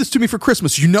would you give this to me for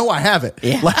Christmas? You know I have it.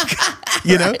 Yeah. Like,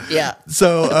 you know? Yeah.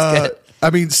 So,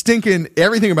 stinking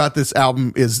everything about this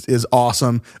album is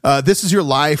awesome. This Is Your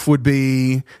Life would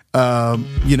be,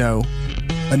 another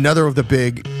of the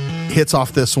big hits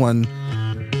off this one.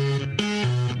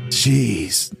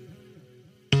 Jeez.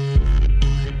 A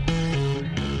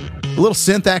little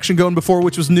synth action going before,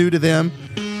 which was new to them.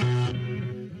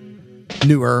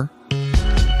 Newer.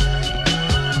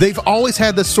 They've always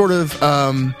had this sort of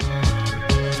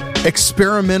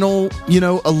experimental,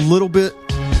 a little bit.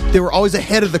 They were always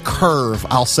ahead of the curve,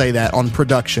 I'll say that, on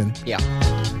production. Yeah.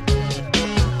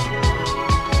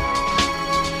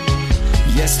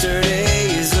 Yesterday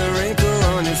is a wrinkle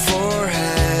on your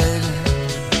forehead.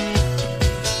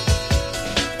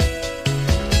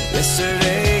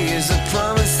 Yesterday is a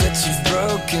promise that you've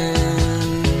broken.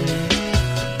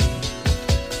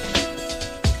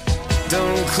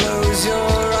 Don't close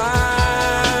your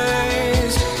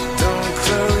eyes. Don't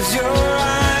close your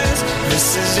eyes.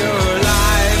 This is your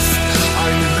life.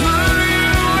 Are you who you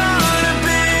wanna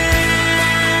be?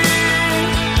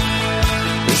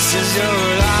 This is your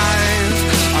life.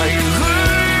 Are you who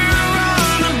you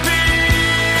wanna be?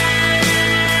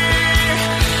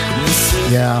 This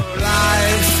is Yeah. your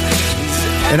life.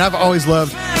 And I've always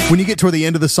loved when you get toward the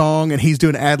end of the song and he's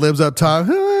doing ad libs up top.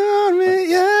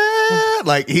 Yeah.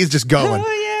 Like, he's just going.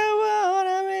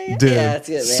 Dude, Yeah, it's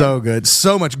good, man. so good.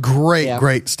 So much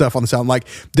great stuff on this album. Like,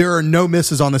 there are no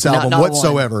misses on this album Not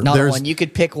whatsoever. One. Not There's one. You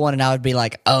could pick one, and I would be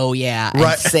like, "Oh yeah,"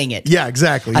 and sing it. Yeah,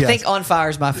 exactly. I think "On Fire"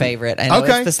 is my favorite. I know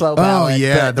it's the slow ballad. Oh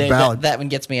yeah, but the ballad. That one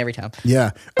gets me every time.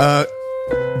 Yeah,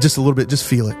 just a little bit. Just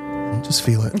feel it. Just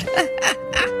feel it.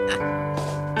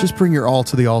 Just bring your all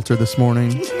to the altar this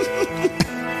morning.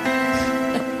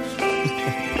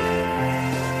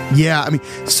 Yeah, I mean,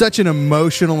 such an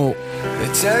emotional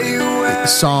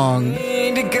song.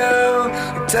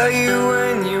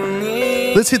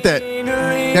 Let's hit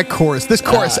that chorus. This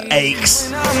chorus aches.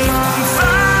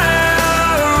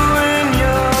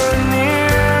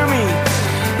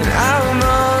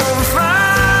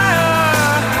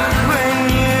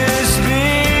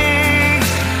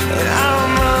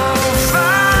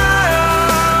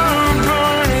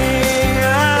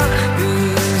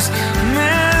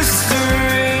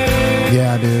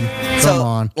 Yeah, dude. Come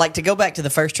on. Like, to go back to the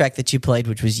first track that you played,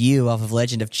 which was You off of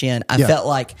Legend of Chin, I felt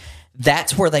like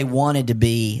that's where they wanted to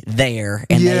be there,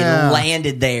 and they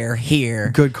landed there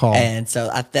here. Good call. And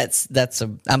so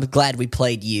I'm glad we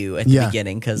played You at the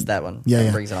beginning, because that one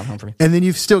brings it on home for me. And then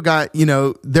you've still got,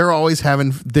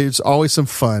 there's always some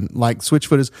fun. Like,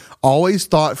 Switchfoot is always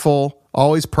thoughtful,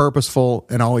 always purposeful,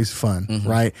 and always fun,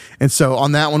 right? And so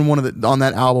on that one, on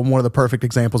that album, one of the perfect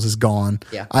examples is Gone.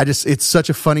 Yeah. It's such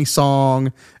a funny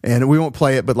song, and we won't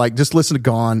play it, but like, just listen to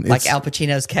Gone. Like Al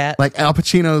Pacino's Cat. Like Al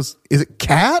Pacino's, is it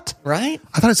Cat? Right?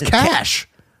 I thought it's Cash.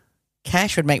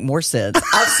 Cash would make more sense.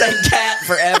 I've said Cat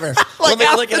forever. Like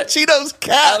Al Pacino's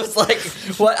Cat. I was like,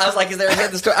 what? I was like, is there a hit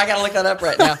in the story? I gotta look that up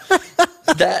right now.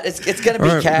 It's gonna be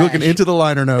right, Cash. Looking into the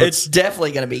liner notes. It's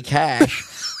definitely gonna be Cash.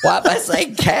 Why am I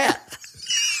saying Cat?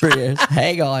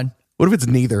 Hang on. What if it's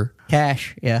neither?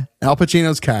 Cash, yeah. Al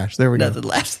Pacino's Cash. There we go. Nothing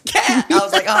left. Cat. I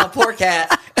was like, oh, poor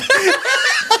Cat.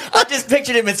 I just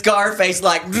pictured him in Scarface,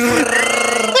 like giving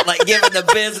the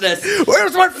business.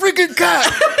 Where's my freaking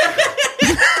cat?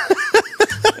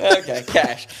 Okay,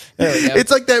 Cash. There we go. It's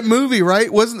like that movie,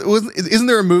 right? Isn't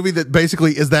there a movie that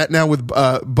basically is that now with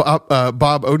Bob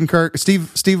Odenkirk, Steve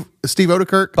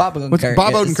Odenkirk? Bob Odenkirk.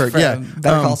 Bob Odenkirk, yeah.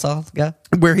 Better Call Saul guy.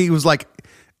 Where he was like,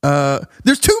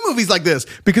 there's two movies like this,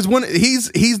 because one, he's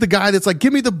the guy that's like,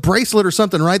 give me the bracelet or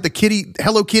something, right? The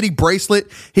Hello Kitty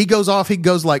bracelet. He goes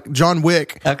like John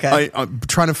Wick,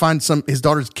 trying to find his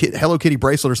daughter's Hello Kitty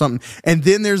bracelet or something. And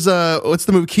then there's what's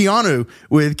the movie, Keanu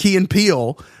with Key and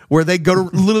Peele, where they go to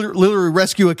literally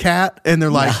rescue a cat, and they're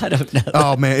like, I don't know.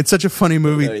 Oh man, it's such a funny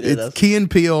movie. It's Key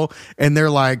and Peele, and they're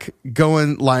like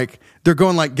going like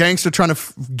gangster trying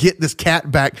to get this cat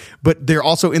back, but they're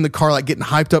also in the car like getting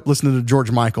hyped up listening to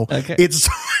George Michael. Okay. It's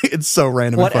so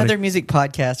random. What and funny. other music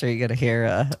podcast are you going to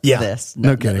hear this?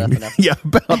 No kidding. Yeah,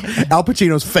 about Al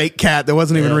Pacino's fake cat that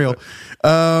wasn't even real.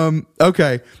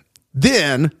 Okay.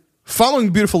 Then, following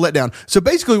Beautiful Letdown. So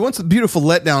basically, once the Beautiful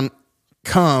Letdown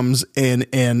comes and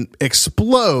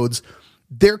explodes,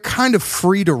 they're kind of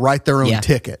free to write their own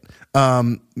ticket.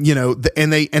 And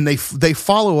they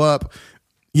follow up.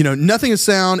 Nothing is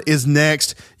Sound is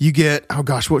next. You get,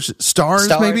 what's it? Stars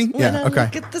maybe? Yeah, okay.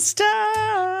 Look at the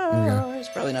stars.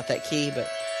 Probably not that key, but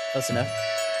close enough.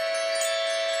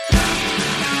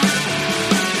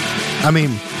 I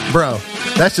mean, bro,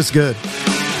 that's just good.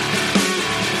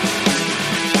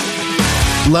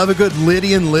 Love a good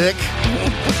Lydian lick.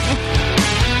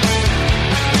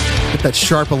 Get that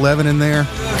sharp 11 in there. Look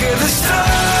at the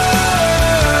stars.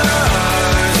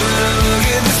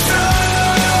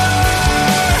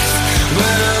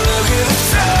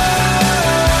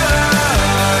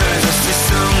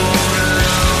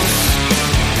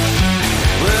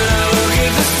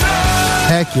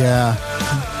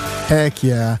 Heck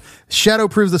yeah. Shadow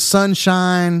proves the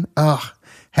sunshine. Oh,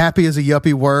 happy is a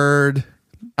yuppie word.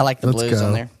 I like the blues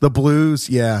on there. The blues,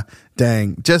 yeah.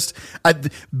 Dang. Just, I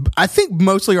think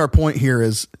mostly our point here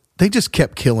is they just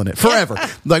kept killing it forever.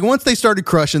 Like, once they started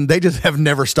crushing, they just have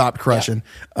never stopped crushing.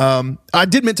 Yeah. I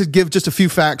did meant to give just a few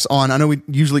facts on, I know we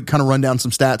usually kind of run down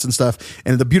some stats and stuff,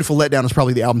 and the Beautiful Letdown is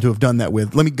probably the album to have done that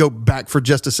with. Let me go back for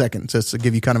just a second just to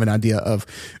give you kind of an idea of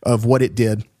what it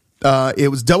did. It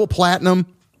was double platinum.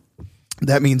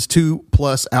 That means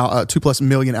 2+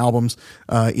 million albums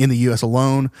in the U.S.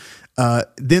 alone.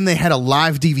 Then they had a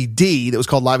live DVD that was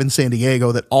called Live in San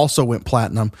Diego that also went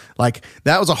platinum. Like,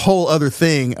 that was a whole other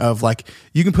thing of like,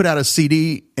 you can put out a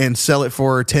CD and sell it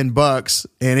for $10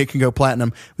 and it can go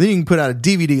platinum. Then you can put out a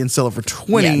DVD and sell it for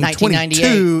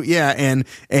 22. Yeah. And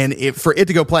for it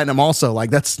to go platinum also, like,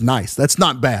 that's nice. That's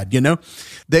not bad.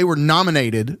 They were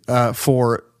nominated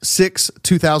for 6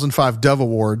 2005 Dove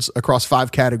Awards across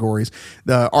 5 categories.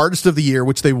 The Artist of the Year,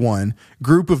 which they won,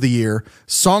 Group of the Year,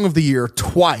 Song of the Year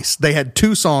twice. They had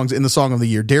 2 songs in the Song of the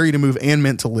Year, Dare You to Move and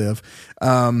Meant to Live.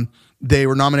 They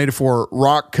were nominated for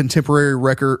Rock Contemporary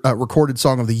Recorded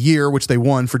Song of the Year, which they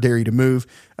won for Dare You to Move.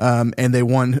 And they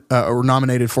were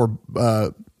nominated for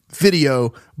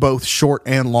video, both short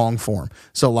and long form.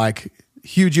 So like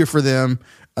huge year for them.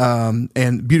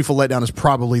 And Beautiful Letdown is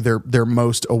probably their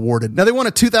most awarded. Now they won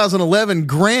a 2011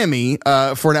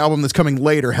 Grammy for an album that's coming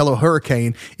later, Hello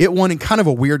Hurricane. It won in kind of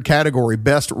a weird category,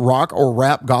 Best Rock or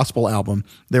Rap Gospel Album.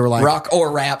 They were like rock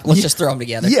or rap. Let's just throw them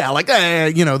together. Yeah, like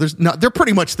they're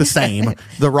pretty much the same.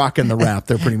 The rock and the rap,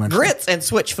 they're pretty much Grits and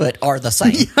Switchfoot are the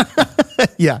same.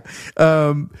 Yeah.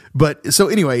 But so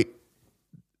anyway,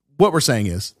 what we're saying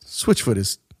is Switchfoot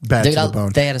is bad to the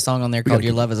bone. They had a song on there called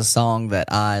Your Love Is a Song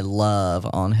that I love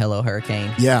on Hello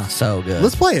Hurricane. Yeah. So good.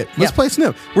 Let's play it. Let's play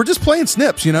Snip. We're just playing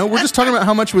snips, you know? We're just talking about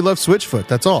how much we love Switchfoot.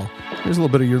 That's all. Here's a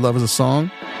little bit of Your Love Is a Song.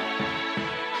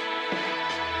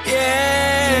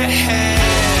 Yeah.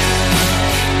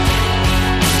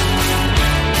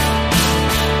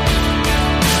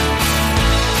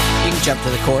 You can jump to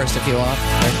the chorus if you want.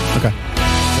 Okay.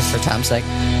 Just for time's sake.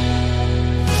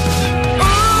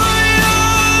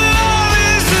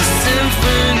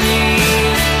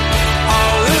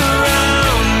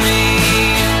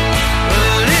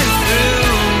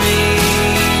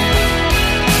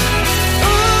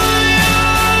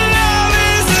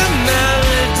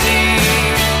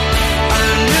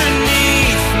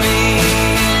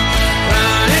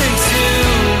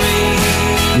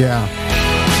 Yeah.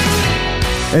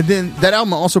 And then that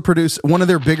album also produced one of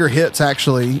their bigger hits,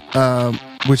 actually,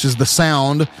 which is The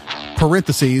Sound,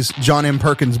 parentheses, John M.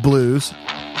 Perkins Blues.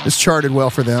 This charted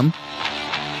well for them.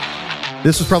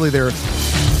 This was probably their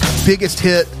biggest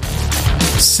hit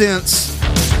since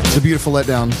the Beautiful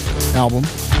Letdown album.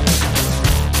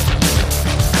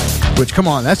 Which, come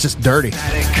on, that's just dirty.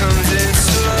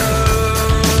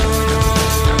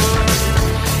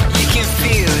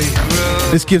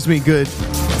 This gives me good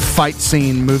fight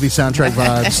scene movie soundtrack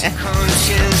vibes.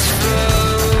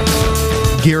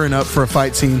 Gearing up for a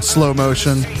fight scene, slow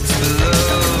motion.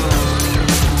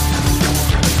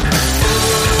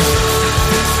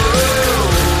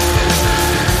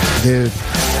 Dude.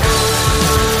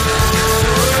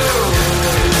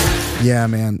 Yeah,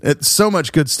 man. It's so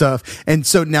much good stuff. And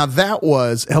so now that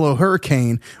was Hello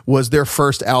Hurricane was their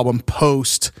first album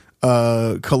post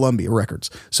Columbia Records.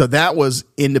 So that was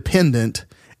independent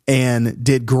and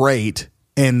did great.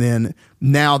 And then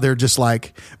now they're just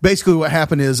like, basically what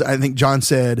happened is, I think John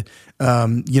said,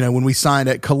 when we signed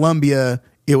at Columbia,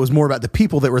 it was more about the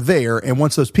people that were there. And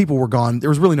once those people were gone, there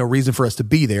was really no reason for us to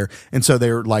be there. And so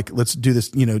they were like, let's do this,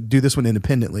 do this one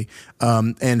independently.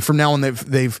 And from now on,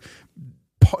 they've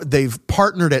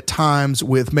partnered at times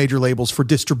with major labels for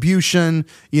distribution,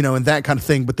 and that kind of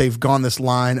thing. But they've gone this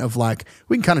line of like,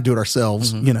 we can kind of do it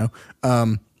ourselves,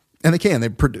 and they can. They're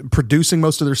producing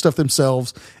most of their stuff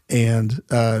themselves and,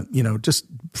 just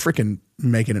freaking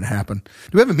making it happen.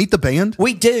 Do we have a Meet the Band?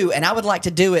 We do, and I would like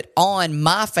to do it on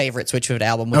my favorite Switchfoot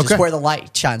album, which is Where the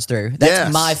Light Shines Through.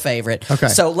 That's my favorite. Okay.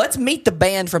 So let's meet the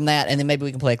band from that, and then maybe we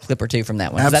can play a clip or two from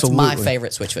that one. Absolutely. That's my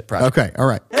favorite Switchfoot project. Okay, all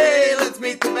right. Hey, let's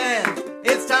meet the band.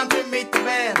 It's time to meet the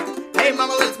band. Hey,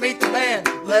 mama, let's meet the band.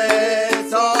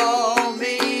 Let's all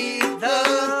meet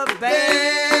the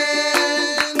band.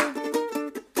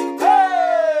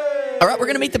 Hey! All right, we're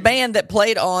going to meet the band that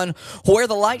played on Where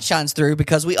the Light Shines Through,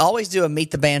 because we always do a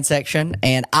Meet the Band section,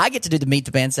 and I get to do the Meet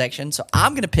the Band section, so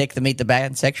I'm going to pick the Meet the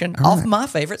Band section off my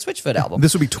favorite Switchfoot album.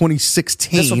 This will be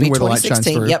 2016. This will be Where the Light Shines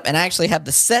 2016, Through. yep, and I actually have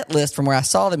the set list from where I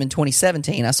saw them in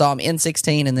 2017. I saw them in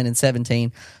 16 and then in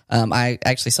 17. I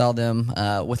actually saw them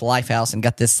with Lifehouse and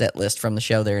got this set list from the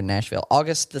show there in Nashville.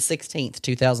 August the 16th,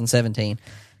 2017.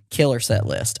 Killer set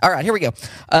list. All right, here we go.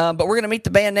 But we're going to meet the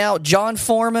band now. John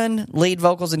Foreman, lead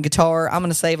vocals and guitar. I'm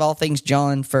going to save all things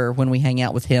John for when we hang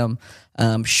out with him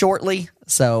shortly.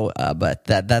 So, but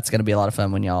that's going to be a lot of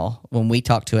fun when we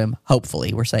talk to him.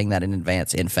 Hopefully, we're saying that in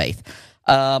advance in faith.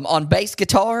 On bass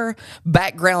guitar,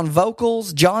 background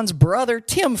vocals, John's brother,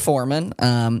 Tim Foreman.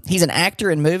 He's an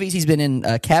actor in movies. He's been in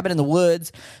Cabin in the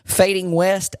Woods, Fading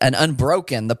West, and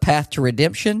Unbroken, The Path to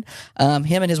Redemption.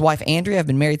 Him and his wife, Andrea, have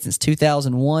been married since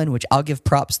 2001, which I'll give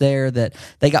props there that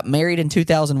they got married in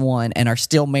 2001 and are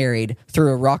still married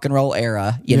through a rock and roll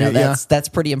era. That's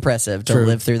pretty impressive to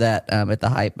live through that at the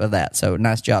hype of that. So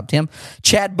nice job, Tim.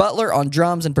 Chad Butler on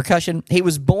drums and percussion. He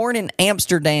was born in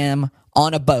Amsterdam,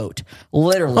 on a boat.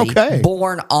 Literally Okay.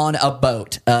 born on a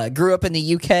boat. Grew up in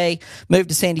the UK, moved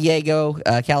to San Diego,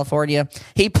 California.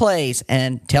 He plays,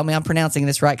 and tell me I'm pronouncing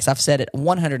this right because I've said it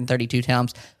 132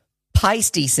 times,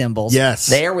 Peisty cymbals. Yes.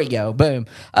 There we go. Boom.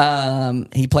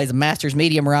 He plays a Masters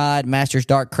medium ride, Masters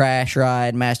dark crash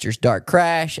ride, Masters dark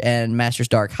crash, and Masters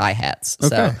dark hi-hats.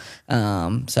 Okay.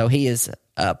 So he is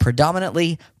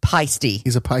predominantly Peisty.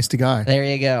 He's a Peisty guy. There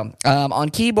you go. On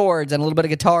keyboards and a little bit of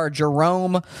guitar,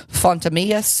 Jerome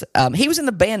Fontamias. He was in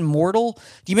the band Mortal.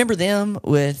 Do you remember them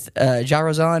with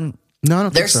Gyrozon? No, I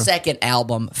don't Their think so. second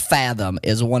album, Fathom,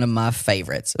 is one of my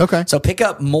favorites. Okay. So pick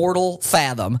up Mortal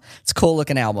Fathom. It's a cool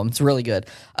looking album. It's really good.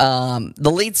 The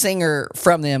lead singer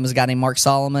from them is a guy named Mark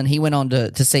Solomon. He went on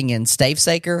to sing in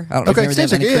Stavesaker. I don't know Okay, if you remember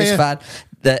them. Stavesaker, yeah, Crucified.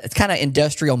 It's kind of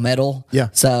industrial metal. Yeah.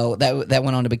 So that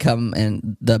went on to become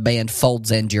in the band Folds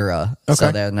Endura. Okay.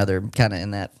 So they're another kind of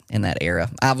in that era.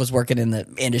 I was working in the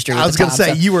industry. I was going gonna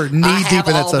to say, you were knee deep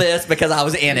in that all stuff. this because I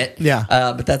was in it. Yeah.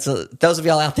 But that's those of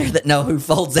y'all out there that know who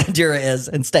Folds Endura is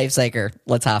and Stavesaker,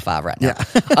 let's high five right now.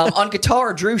 Yeah. On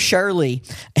guitar, Drew Shirley.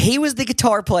 He was the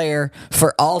guitar player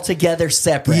for Altogether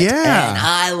Separate. Yeah. And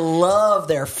I love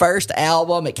their first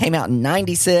album. It came out in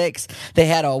 '96. They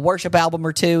had a worship album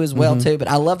or two as well too. But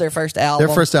I love their first album.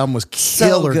 Their first album was So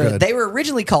killer good. They were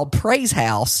originally called Praise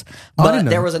House, I but didn't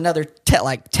know. there was another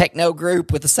techno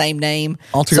group with the same name.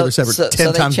 Altogether Separate,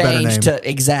 10 they times better changed name.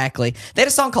 exactly. They had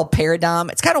a song called Paradigm.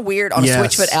 It's kind of weird on a Yes.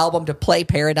 Switchfoot album to play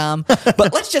Paradigm,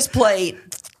 but let's just play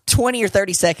 20 or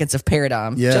 30 seconds of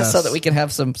Paradigm just so Yes. that we can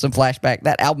have some flashback.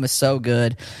 That album is so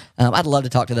good. I'd love to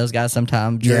talk to those guys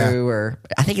sometime. Drew, Yeah. or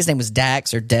I think his name was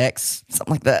Dax or Dex,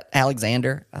 something like that.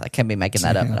 Alexander. I can't be making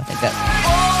that up, but I think that.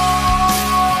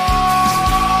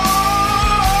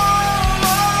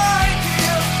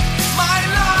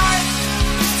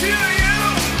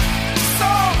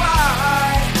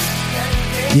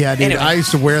 Yeah, dude. Anyway. I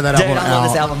used to wear that Dude, album I love out.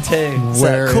 this album too.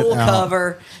 Wear So cool it out.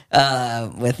 cover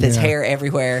with his Yeah. hair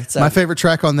everywhere. So My favorite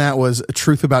track on that was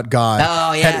 "Truth About God."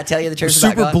 Oh, yeah, Had- Tell You the Truth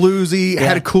super About God. bluesy. Yeah.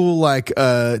 Had a cool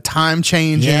time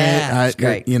change in Yeah, it. it's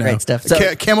great. You know, Great stuff.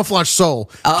 So- Camouflage Soul.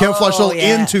 Oh, Camouflage Soul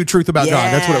yeah. into "Truth About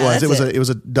God." That's what it was. Yeah, It was that's it was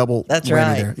a double. That's whammy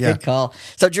right. There. Yeah. Good call.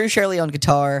 So Drew Shirley on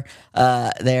guitar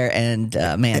there, and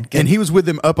man, good. And he was with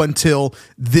them up until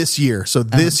this year. So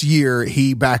this year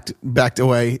he backed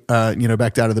away,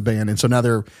 backed out of the band, and so now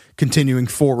they're continuing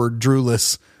forward,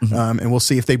 Drewless, and we'll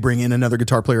see if they bring in another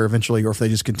guitar player eventually, or if they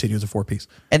just continue as a 4-piece.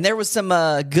 And there was some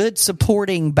good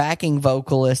supporting backing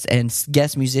vocalists and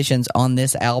guest musicians on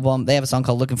this album. They have a song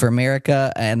called "Looking for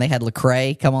America," and they had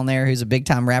Lecrae come on there, who's a big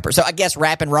time rapper. So I guess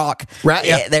rap and rock.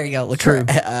 Yeah. There you go,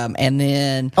 Lecrae. And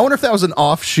then I wonder if that was an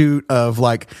offshoot of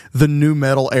like the new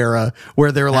metal era,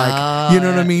 where they're like, you know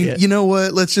what I mean? yeah. You know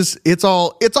what? Let's just it's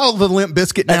all the Limp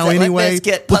Bizkit now That's it. anyway. Limp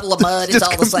Bizkit, Puddle of Mud, it's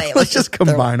Just all the same. Let's just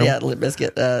combine them. Yeah, Limp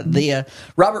Bizkit. The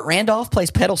Robert Randolph plays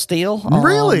pedal steel on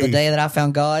Really? The Day That I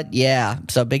Found God. Yeah,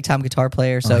 so big time guitar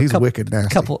player. So he's wicked nasty.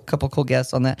 Couple cool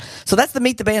guests on that. So that's the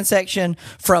Meet the Band section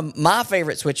from my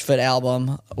favorite Switchfoot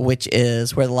album, which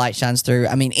is Where the Light Shines Through.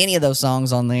 I mean, any of those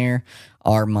songs on there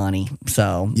are money.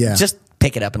 So Yeah. just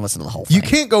pick it up and listen to the whole thing. You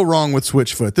can't go wrong with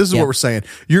Switchfoot. This is Yeah. what we're saying.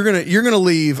 You're gonna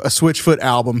leave a Switchfoot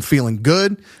album feeling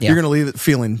good. Yeah. You're gonna leave it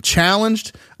feeling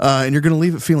challenged, and you're gonna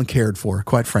leave it feeling cared for.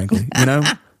 Quite frankly, you know,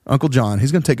 Uncle John,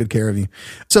 he's gonna take good care of you.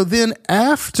 So then,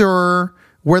 after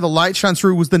Where the Light Shines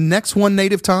Through, was the next one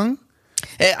Native Tongue?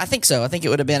 I think so. I think it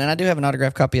would have been, and I do have an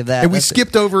autographed copy of that. And we That's-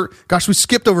 skipped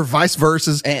over Vice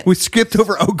Verses. And- We skipped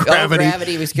over Oh Gravity. Oh,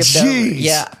 Gravity, we skipped over. Jeez.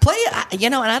 Yeah. Play it,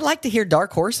 and I'd like to hear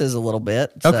Dark Horses a little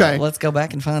bit. So Okay. let's go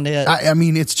back and find it. I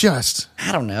mean, it's just,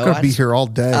 I don't know. gonna be here all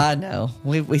day. I know.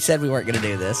 We said we weren't going to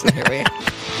do this. And here we are.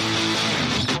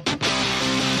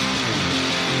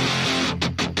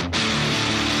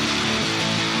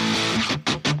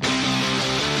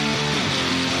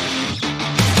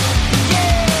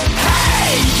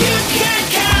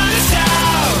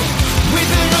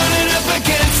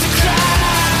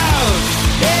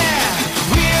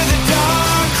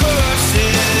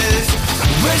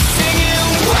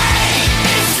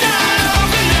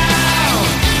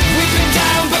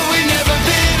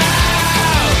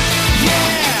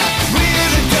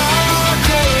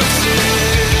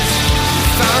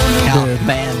 Oh,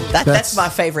 man. That's my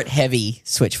favorite heavy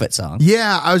Switchfoot song.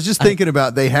 Yeah, I was just thinking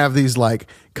about they have these like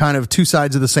kind of two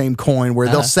sides of the same coin where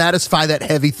they'll satisfy that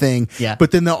heavy thing, Yeah.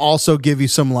 but then they'll also give you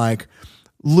some like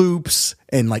loops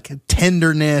and like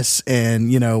tenderness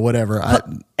and whatever.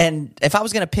 And if I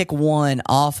was going to pick one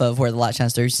off of Where the Light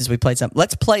Shines Through, since we played something,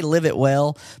 let's play Live It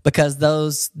Well, because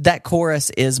that chorus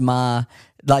is my,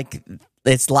 like,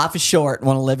 It's life is short,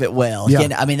 want to live it well. Yeah.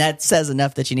 Again, I mean, that says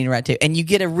enough that you need to write to. And you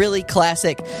get a really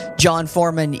classic John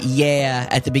Foreman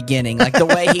at the beginning. Like the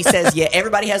way he says, yeah,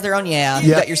 everybody has their own You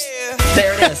got your,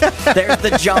 there it is. There's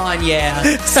the John,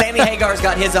 Sammy Hagar's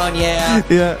got his own, Yeah.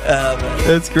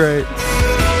 That's great.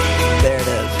 There it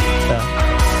is.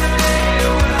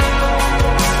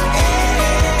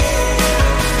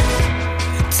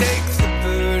 Take the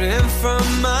burden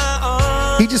from my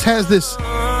arms. He just has this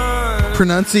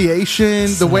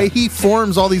pronunciation. The way he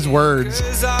forms all these words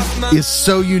is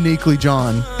so uniquely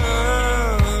John.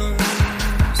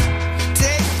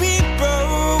 Take me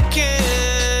broken,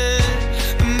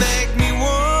 make me one.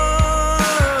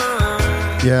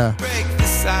 Yeah. Break the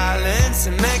silence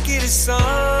and make it a song.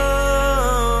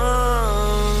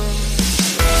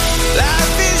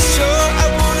 Life is short, I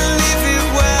wanna live it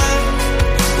well.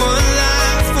 One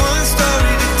life, one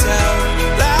story to tell.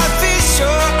 Life is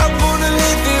short, I wanna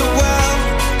live it well.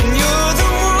 And you're the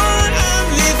one I'm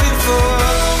living for.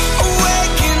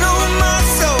 Awaken on my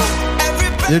soul.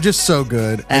 Everybody. They're just so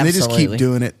good. And they just keep Absolutely.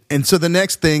 doing it. And so the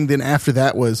next thing then after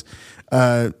that was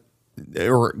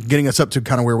or getting us up to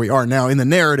kind of where we are now in the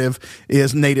narrative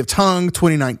is Native Tongue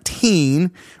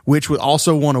 2019, which would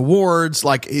also won awards.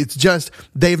 Like it's just,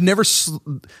 they've never,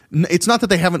 it's not that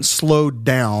they haven't slowed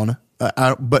down,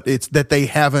 but it's that they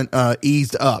haven't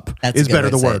eased up. That's is a good better way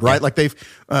to the say word, it, right? yeah. Like they've,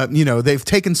 they've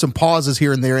taken some pauses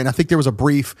here and there. And I think there was a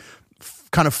brief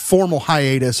kind of formal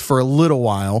hiatus for a little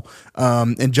while.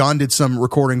 And John did some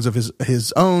recordings of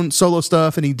his own solo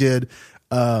stuff, and he did,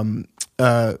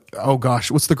 oh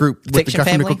gosh, what's the group with Fiction the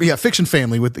guy Family? from Nickel? Fiction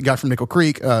Family with the guy from Nickel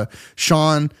Creek,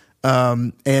 Sean.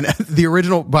 And the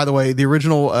original, by the way,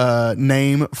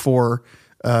 name for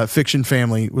Fiction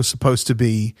Family was supposed to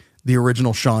be the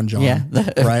original Sean John. Yeah.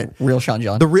 Right. Real Sean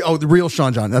John. The real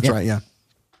Sean John. That's right. Yeah.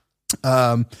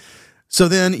 So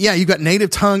then, you've got Native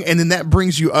Tongue, and then that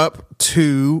brings you up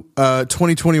to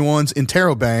 2021's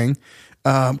Interrobang.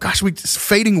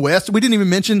 Fading West. We didn't even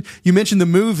mention, you mentioned the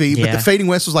movie, but the Fading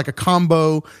West was like a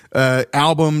combo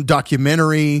album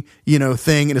documentary,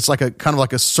 thing, and it's like a kind of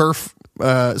like a surf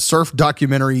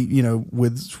documentary,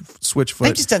 with Switchfoot.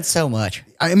 They've just done so much.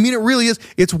 I mean, it really is.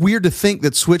 It's weird to think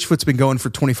that Switchfoot's been going for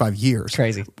 25 years.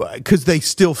 Crazy. Because they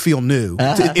still feel new.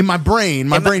 In my brain,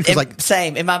 brain feels like...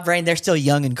 Same. In my brain, they're still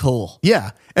young and cool.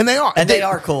 Yeah. And they are. And they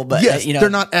are cool, but, yes, they're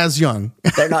not as young.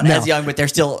 They're not now. as young, but they're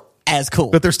still as cool.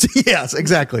 But they're still... Yes,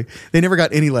 exactly. They never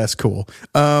got any less cool.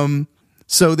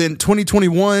 So then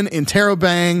 2021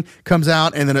 Interrobang comes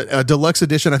out, and then a deluxe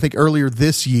edition, I think, earlier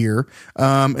this year.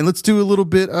 And let's do a little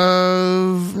bit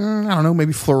of, I don't know,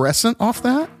 maybe Fluorescent off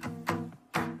that?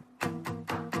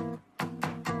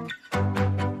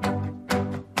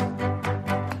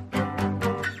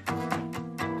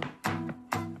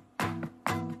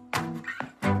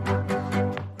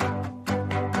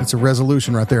 That's a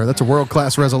resolution right there. That's a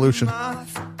world-class resolution.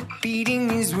 Beating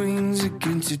his wings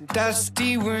against a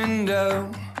dusty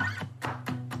window.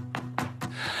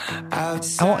 I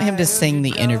want him to sing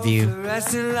the interview. I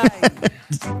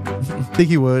think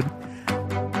he would.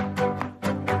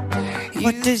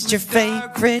 What is your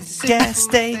favorite gas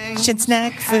station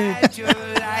snack food?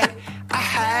 I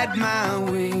had my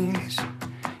wings.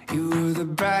 You were the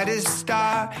brightest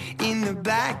star in the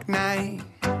black night.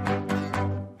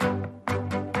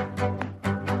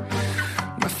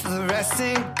 My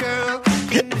fluorescent girl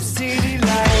in the city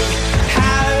light.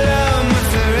 I love my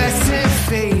fluorescent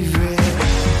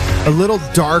favorite. A little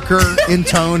darker in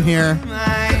tone here.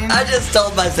 I just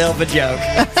told myself a joke.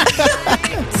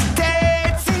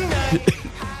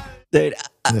 Dude,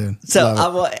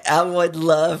 I would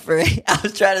love for... I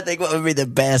was trying to think what would be the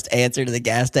best answer to the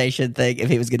gas station thing if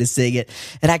he was going to sing it.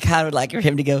 And I kind of would like for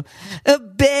him to go, a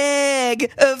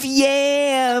bag of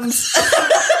yams.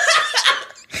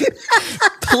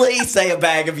 Please say a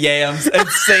bag of yams and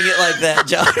sing it like that,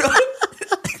 John.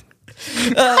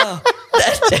 Oh,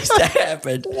 that just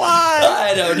happened. Why?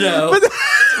 I don't know.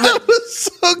 That was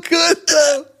so good,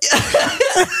 though.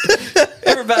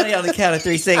 Everybody on the count of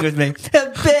three, sing with me. A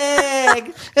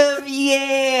bag of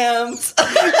yams.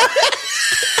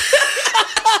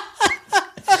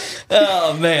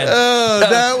 Oh, man. Oh,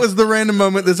 that was the random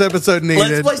moment this episode needed.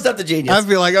 Let's play Stump the Genius. I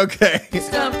feel like, okay.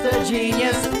 Stump the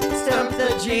genius, stump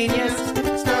the genius,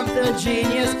 stump the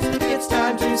genius. It's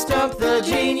time to stump the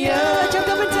genius. Jump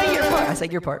up and say your part. I say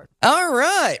your part. All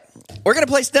right. We're going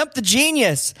to play Stump the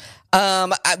Genius.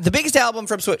 The biggest album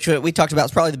from Switchfoot we talked about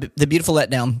is probably the Beautiful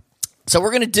Letdown. So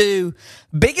we're going to do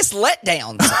biggest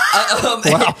letdowns.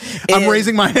 Wow. I'm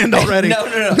raising my hand already. No.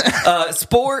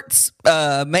 Sports.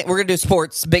 We're going to do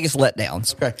sports biggest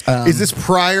letdowns. Okay. Is this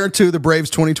prior to the Braves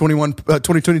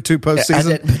 2022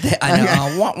 postseason? I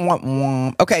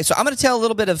know. Okay, so I'm going to tell a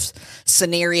little bit of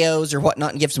scenarios or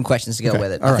whatnot and give some questions to go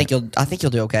with it. All I think you'll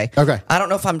do okay. Okay. I don't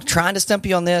know if I'm trying to stump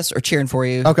you on this or cheering for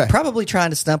you. Okay. Probably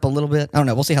trying to stump a little bit. I don't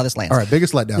know. We'll see how this lands. All right,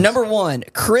 biggest letdown. Number 1,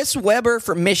 Chris Webber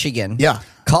from Michigan. Yeah.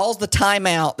 Calls the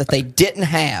timeout that they didn't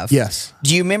have. Yes.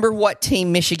 Do you remember what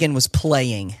team Michigan was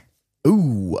playing?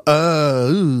 I'm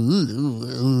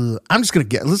just going to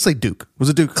guess. Let's say Duke. Was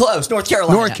it Duke? Close. North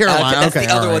Carolina. North Carolina. That's Okay,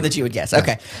 the other all right. one that you would guess.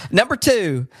 Okay. Number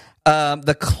 2,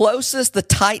 the closest the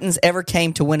Titans ever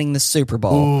came to winning the Super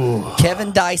Bowl. Ooh.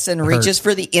 Kevin Dyson reaches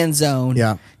for the end zone.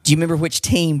 Yeah. Do you remember which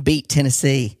team beat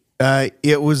Tennessee?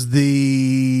 It was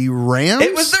the Rams?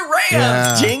 It was the Rams.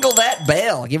 Yeah. Jingle that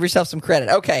bell. Give yourself some credit.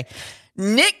 Okay.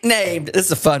 Nicknamed, this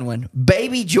is a fun one,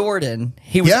 Baby Jordan.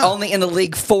 He was only in the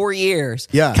league 4 years.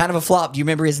 Yeah. Kind of a flop. Do you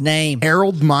remember his name?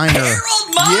 Harold Miner.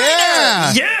 Harold Miner!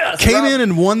 Yeah. Yes! Came in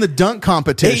and won the dunk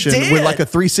competition He did. with like a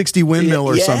 360 windmill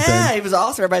or something. Yeah, he was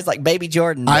awesome. Everybody's like Baby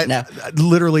Jordan.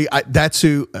 That's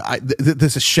who.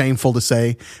 This is shameful to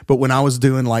say, but when I was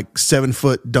doing like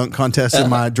 7-foot dunk contests in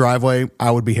my driveway,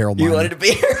 I would be Harold Miner. You wanted to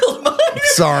be Harold Miner?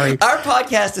 Sorry. Our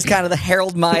podcast is kind of the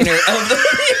Harold Miner of the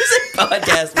music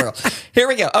podcast world. Here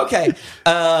we go. Okay.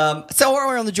 So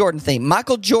we're on the Jordan theme.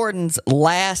 Michael Jordan's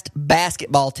last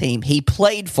basketball team he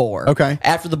played for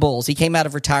after the Bulls. He came out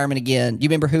of retirement again. Do you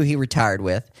remember who he retired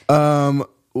with? Was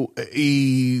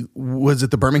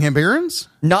it the Birmingham Barons?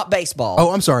 Not baseball.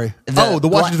 Oh, I'm sorry. The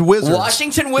Washington Wizards.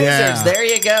 Washington Wizards. Yeah. There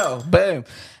you go. Boom.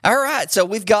 All right. So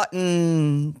we've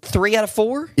gotten 3 out of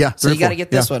 4. Yeah. So you got to get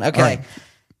this one. Okay. Right.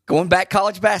 Going back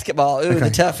college basketball. Ooh, the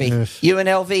toughie.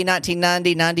 UNLV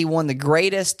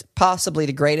 1990-91, possibly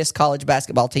the greatest college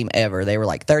basketball team ever. They were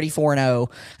like 34-0,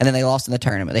 and then they lost in the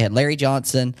tournament. They had Larry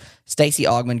Johnson, Stacey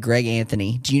Augmon, Greg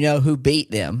Anthony. Do you know who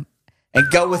beat them? And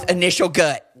go with initial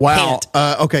gut. Wow. Hint.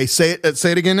 Okay, say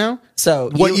it again now. So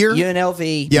what year?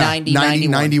 UNLV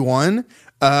 90-91.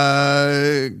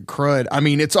 Crud. I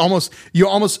mean,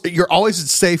 you're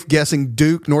always safe guessing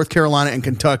Duke, North Carolina, and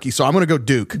Kentucky. So I'm going to go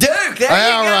Duke. Duke. There you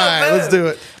All go. right, Boom. let's do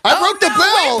it. I broke the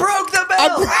bell. We broke the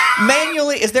bell.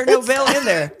 Manually. Is there no bell in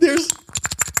there? There's.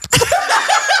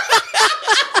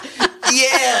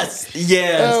 Yes.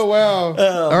 Oh wow.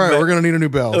 All right, we're gonna need a new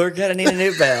bell. We're gonna need a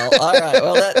new bell. All right.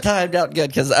 Well, that timed out good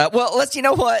because you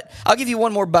know what? I'll give you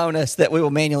one more bonus that we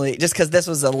will manually, just because this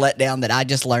was a letdown that I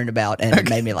just learned about and it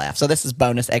made me laugh. So this is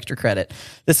bonus extra credit.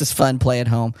 This is fun play at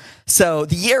home. So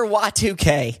the year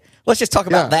Y2K. Let's just talk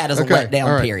about that as a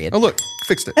letdown period. Oh look,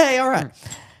 fixed it. Hey, all right.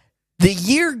 The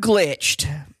year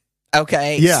glitched.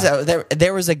 Okay. Yeah. So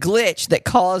there was a glitch that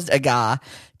caused a guy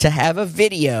to have a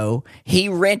video he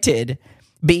rented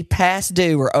be past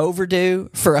due or overdue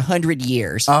for 100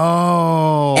 years.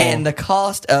 Oh. And the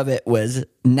cost of it was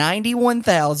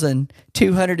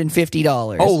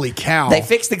 $91,250. Holy cow. They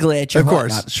fixed the glitch. Of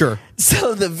course. Sure.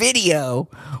 So the video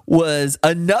was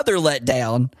another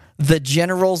letdown, The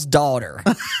General's Daughter.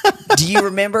 Do you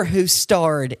remember who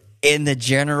starred in The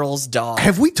General's Daughter?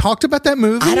 Have we talked about that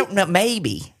movie? I don't know.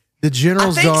 Maybe. The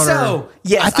General's I think Daughter. so.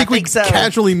 Yes, I think we so.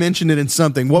 casually mentioned it in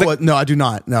something. No, I do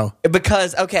not. No.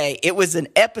 Because, it was an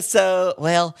episode.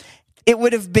 Well, it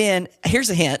would have been,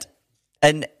 here's a hint.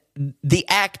 And the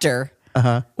actor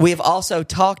we have also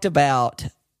talked about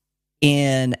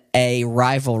in a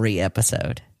rivalry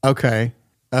episode. Okay.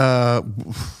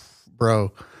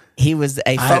 Bro. He was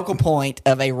a focal point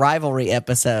of a rivalry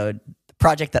episode.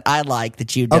 Project that I like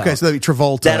that you don't. Okay, so that'd be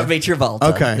Travolta. That'll be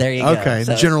Travolta. Okay. There you go. Okay,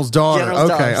 the General's Daughter.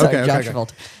 Okay. John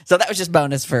Travolta. So that was just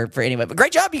bonus for anyway. But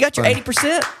great job. You got your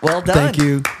 80%. Well done. Thank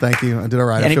you. I did all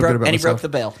right. And I feel good about he myself. broke the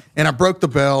bell. And I broke the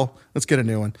bell. Let's get a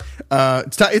new one.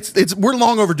 We're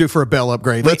long overdue for a bell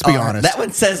upgrade. Let's be honest. That one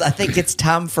says, I think it's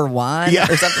time for wine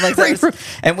or something like that.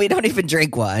 And we don't even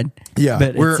drink wine. Yeah.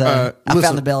 But I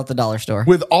found the bell at the dollar store.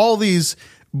 With all these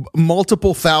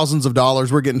multiple thousands of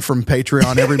dollars we're getting from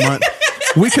Patreon every month,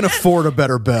 we can afford a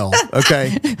better bell,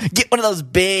 okay? Get one of those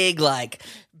big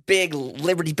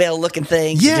Liberty Bell looking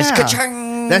things. Yeah, just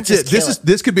ka-chung, that's just it.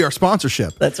 This could be our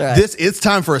sponsorship. That's right. It's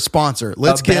time for a sponsor.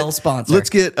 Let's get Bell sponsor. Let's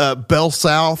get Bell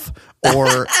South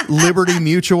or Liberty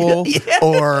Mutual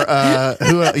or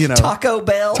Taco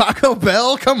Bell. Taco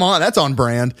Bell. Come on, that's on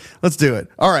brand. Let's do it.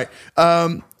 All right.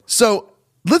 So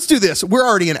let's do this. We're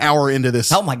already an hour into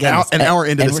this. Oh my goodness, an hour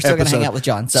into this we're still episode. Gonna hang out with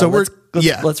John. So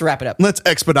let's wrap it up. Let's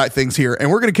expedite things here, and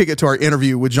we're going to kick it to our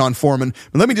interview with John Foreman.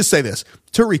 But let me just say this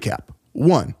to recap: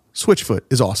 1, Switchfoot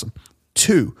is awesome.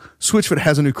 2, Switchfoot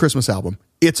has a new Christmas album.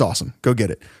 It's awesome. Go get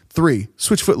it. 3,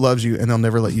 Switchfoot loves you and they'll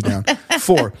never let you down.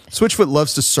 4, Switchfoot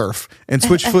loves to surf, and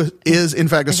Switchfoot is in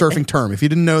fact a surfing term. If you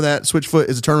didn't know that, Switchfoot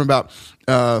is a term about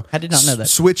I did not know that.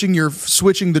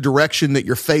 switching the direction that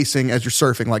you're facing as you're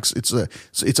surfing. Like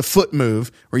it's a foot move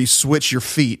where you switch your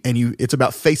feet, and it's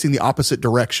about facing the opposite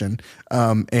direction.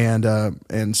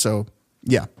 And so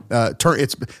yeah,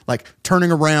 it's like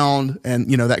turning around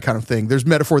and that kind of thing. There's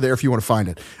metaphor there if you want to find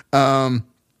it.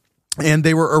 And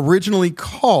they were originally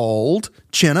called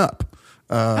Chin Up.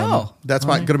 That's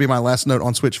going to be my last note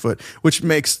on Switchfoot, which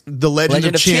makes the Legend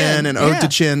of Chin and Ode to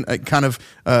Chin kind of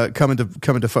come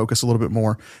into focus a little bit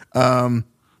more. But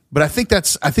I think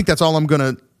that's all I'm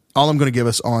going to give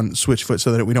us on Switchfoot,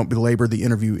 so that we don't belabor the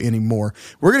interview anymore.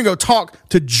 We're going to go talk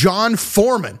to John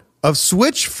Foreman of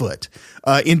Switchfoot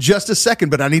in just a second,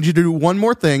 but I need you to do one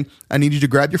more thing. I need you to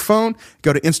grab your phone,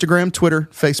 go to Instagram, Twitter,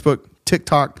 Facebook,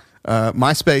 TikTok,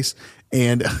 MySpace,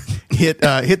 and hit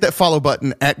that follow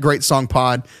button at Great Song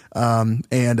Pod, and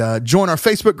join our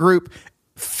Facebook group.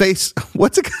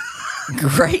 What's it?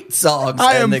 Great songs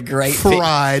and the great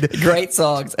great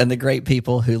songs and the great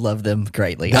people who love them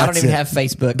greatly. I don't even have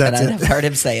Facebook, but I've heard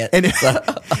him say it. And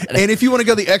if you want to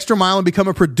go the extra mile and become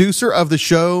a producer of the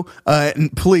show,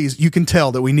 and please, you can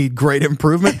tell that we need great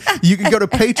improvement. You can go to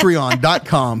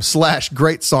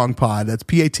patreon.com/greatsongpod. That's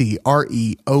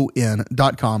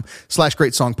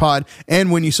patreon.com/greatsongpod.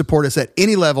 And when you support us at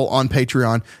any level on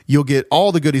Patreon, you'll get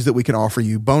all the goodies that we can offer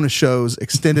you: bonus shows,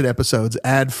 extended episodes,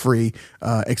 ad-free,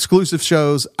 exclusive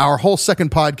shows. Our whole second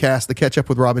podcast, The Catch Up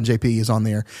with Rob and JP, is on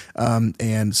there.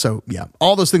 And so, yeah,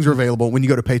 all those things are available when you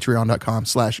go to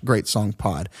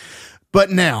patreon.com/greatsongpod. But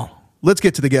now, let's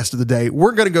get to the guest of the day.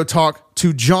 We're going to go talk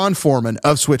to John Foreman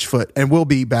of Switchfoot, and we'll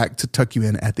be back to tuck you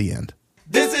in at the end.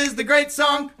 This is the Great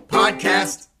Song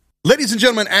Podcast. Ladies and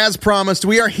gentlemen, as promised,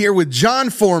 we are here with John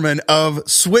Foreman of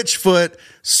Switchfoot.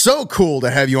 So cool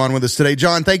to have you on with us today.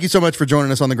 John, thank you so much for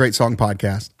joining us on the Great Song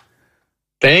Podcast.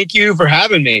 Thank you for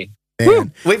having me.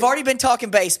 Man. We've already been talking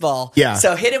baseball. Yeah.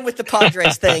 So hit him with the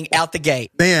Padres thing out the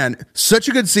gate. Man, such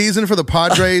a good season for the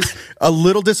Padres. A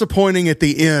little disappointing at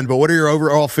the end, but what are your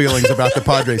overall feelings about the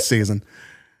Padres season?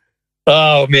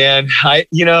 Oh man, I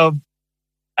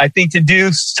think to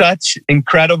do such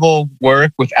incredible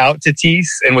work without Tatis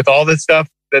and with all this stuff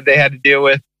that they had to deal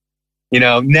with,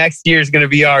 next year is going to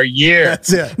be our year.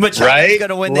 That's it. Machado's going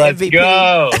to win the MVP.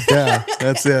 Go. Yeah,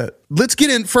 that's it. Let's get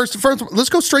in first. Let's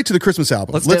go straight to the Christmas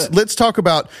album. Let's talk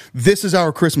about This Is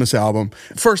Our Christmas album.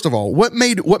 First of all, what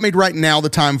made right now the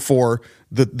time for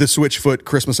the Switchfoot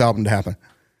Christmas album to happen?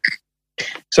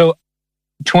 So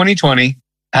 2020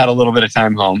 had a little bit of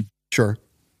time home. Sure.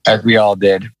 As we all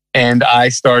did. And I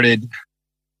started,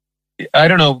 I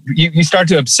don't know, you start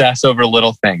to obsess over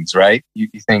little things, right? You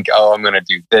think, oh, I'm going to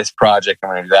do this project, I'm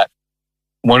going to do that.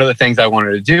 One of the things I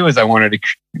wanted to do is I wanted to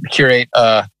curate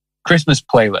a Christmas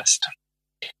playlist.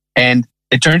 And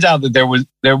it turns out that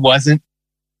there wasn't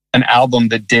an album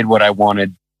that did what I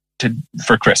wanted to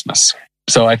for Christmas.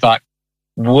 So I thought,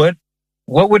 what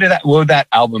would that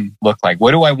album look like?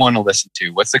 What do I want to listen to?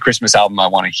 What's the Christmas album I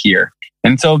want to hear?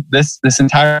 And so this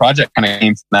entire project kind of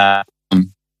came from that.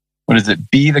 What is it?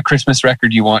 Be the Christmas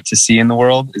record you want to see in the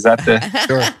world. Is that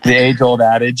the age-old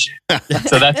adage?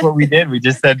 So that's what we did. We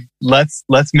just said, let's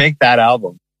make that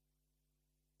album.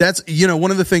 That's,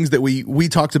 one of the things that we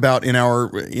talked about in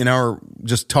our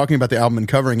just talking about the album and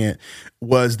covering it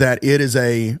was that it is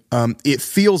it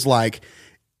feels like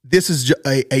this is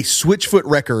a Switchfoot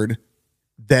record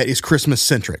that is Christmas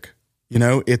centric.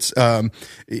 It's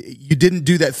you didn't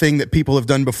do that thing that people have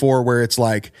done before where it's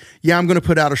like, yeah, I'm going to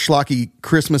put out a schlocky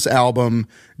Christmas album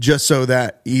just so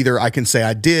that either I can say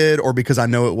I did or because I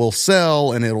know it will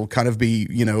sell and it'll kind of be,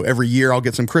 every year I'll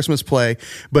get some Christmas play.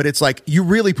 But it's like you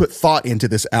really put thought into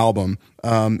this album,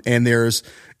 and there's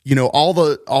all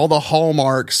the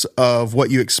hallmarks of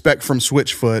what you expect from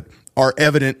Switchfoot are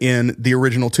evident in the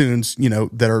original tunes,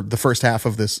 that are the first half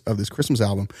of this Christmas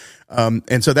album.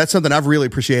 And so that's something I've really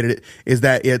appreciated, is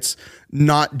that it's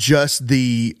not just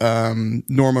the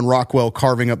Norman Rockwell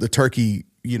carving up the turkey,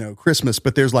 Christmas,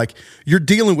 but there's like, you're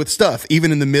dealing with stuff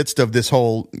even in the midst of this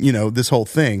whole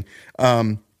thing.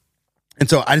 And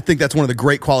so I think that's one of the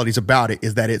great qualities about it,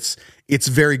 is that it's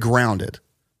very grounded.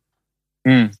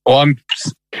 Well, I'm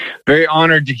very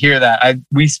honored to hear that.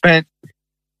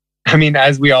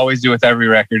 As we always do with every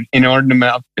record,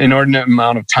 inordinate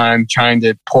amount of time trying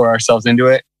to pour ourselves into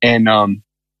it. And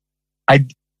I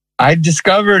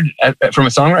discovered, from a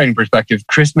songwriting perspective,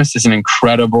 Christmas is an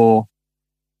incredible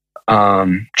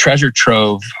treasure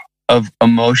trove of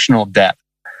emotional depth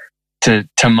to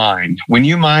mine. When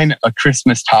you mine a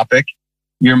Christmas topic,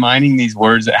 you're mining these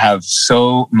words that have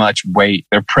so much weight.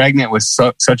 They're pregnant with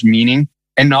such meaning,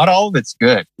 and not all of it's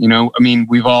good. You know, I mean,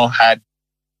 we've all had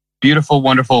beautiful,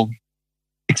 wonderful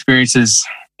experiences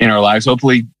in our lives,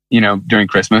 hopefully, you know, during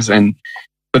Christmas.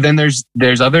 But then there's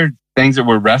other things that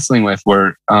we're wrestling with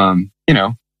where, you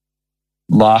know,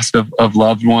 loss of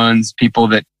loved ones, people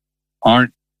that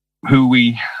aren't who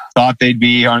we thought they'd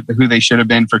be, aren't who they should have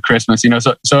been for Christmas, you know.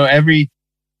 So every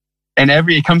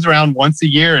it comes around once a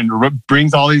year and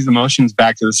brings all these emotions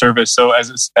back to the surface. So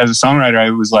as a songwriter, I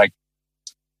was like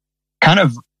kind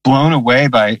of blown away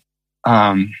by,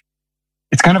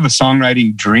 it's kind of a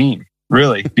songwriting dream,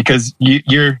 really, because you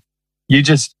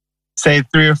just say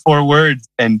 3 or 4 words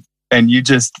and you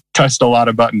just touched a lot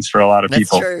of buttons for a lot of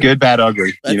people. True. Good, bad,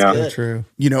 ugly. That's you know, good. True.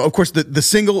 You know, of course, the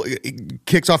single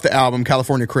kicks off the album,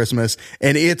 California Christmas,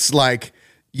 and it's like,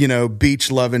 you know,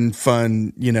 beach loving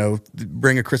fun, you know,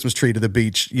 bring a Christmas tree to the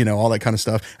beach, you know, all that kind of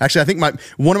stuff. Actually, I think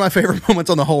one of my favorite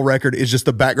moments on the whole record is just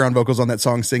the background vocals on that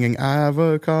song singing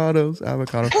avocados.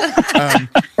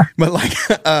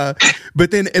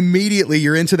 But then immediately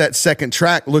you're into that second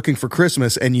track, Looking for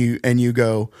Christmas, and you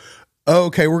go, oh,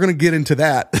 okay, we're going to get into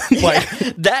that. Like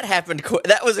that happened.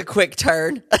 That was a quick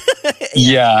turn.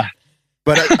 yeah.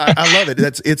 But I love it.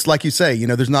 It's like you say, you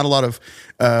know, there's not a lot of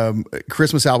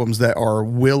Christmas albums that are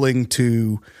willing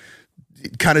to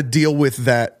kind of deal with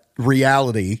that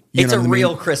reality. It's a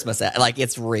real Christmas, like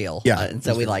it's real. Yeah, and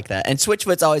so we like that. And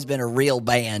Switchfoot's always been a real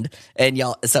band, and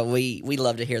y'all. So we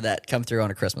love to hear that come through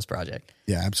on a Christmas project.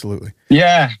 Yeah, absolutely.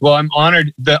 Yeah. Well, I'm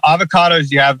honored. The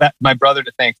avocados, you have that my brother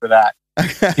to thank for that.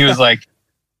 He was like,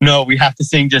 no, we have to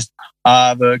sing just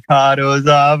avocados.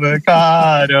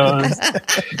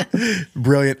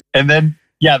 Brilliant. And then,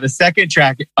 yeah, the second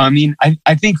track, I mean,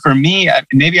 I think for me,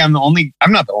 maybe I'm not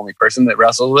the only person that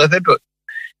wrestles with it, but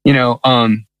you know,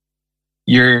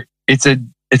 it's a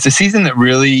season that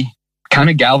really kind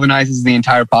of galvanizes the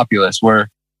entire populace, where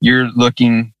you're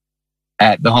looking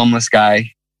at the homeless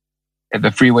guy at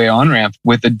the freeway on-ramp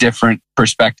with a different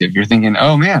perspective. You're thinking,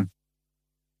 oh man,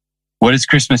 what does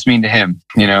Christmas mean to him?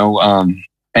 You know,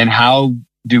 and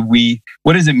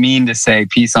what does it mean to say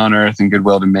peace on earth and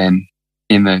goodwill to men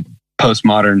in the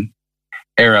postmodern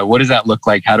era? What does that look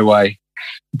like? How do I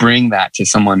bring that to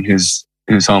someone who's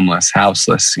homeless,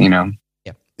 houseless, you know?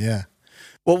 Yeah.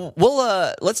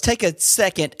 Well, let's take a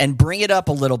second and bring it up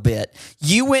a little bit.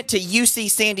 You went to UC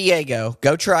San Diego.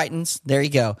 Go Tritons. There you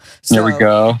go. So, there we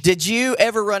go. Did you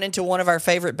ever run into one of our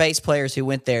favorite bass players who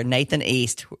went there, Nathan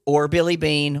East, or Billy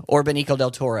Bean, or Benicio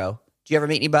del Toro? Did you ever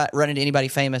run into anybody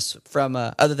famous from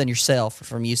other than yourself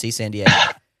from UC San Diego?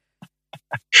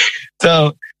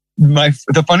 So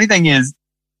the funny thing is,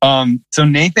 so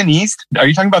Nathan East, are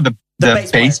you talking about the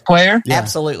bass player? Yeah.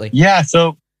 Absolutely. Yeah.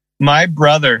 So my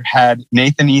brother had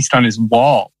Nathan East on his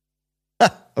wall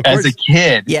as a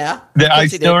kid. Yeah. I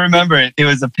still remember it. It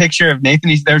was a picture of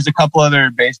Nathan East. There's a couple other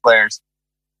bass players,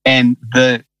 and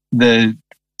the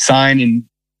sign in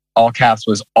all caps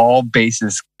was all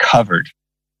bases covered.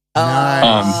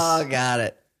 Oh, got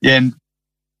it. And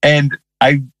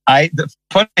the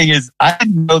funny thing is, I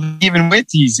didn't know that he even went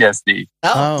to UCSD.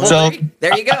 Oh, so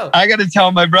there you go. I got to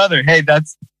tell my brother, hey,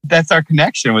 that's our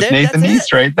connection with Nathan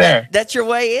East right there. That's your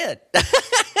way in.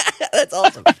 That's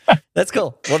awesome. That's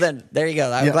cool. Well, then there you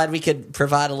go. I'm glad we could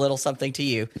provide a little something to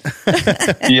you.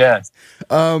 Yes.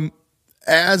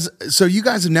 So you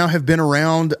guys now have been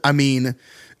around. I mean,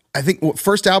 I think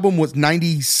first album was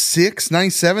 96,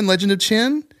 97, Legend of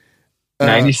Chin.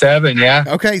 97, yeah.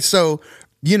 Okay, so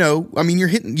you know, I mean,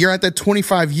 you're at that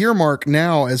 25-year mark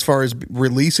now as far as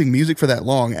releasing music for that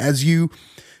long. As you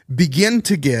begin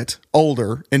to get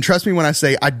older, and trust me when I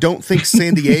say I don't think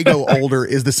San Diego older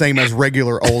is the same as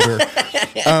regular older.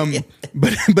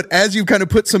 But as you've kind of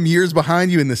put some years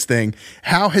behind you in this thing,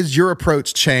 how has your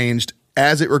approach changed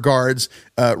as it regards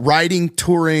writing,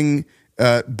 touring,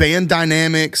 band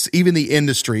dynamics, even the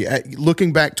industry?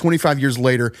 Looking back 25 years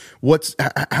later,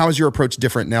 how is your approach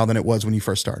different now than it was when you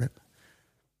first started?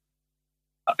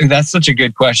 That's such a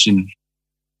good question.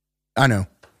 I know.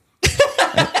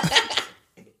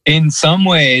 In some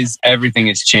ways, everything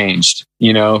has changed,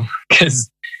 you know, because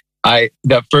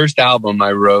that first album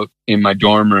I wrote in my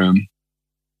dorm room,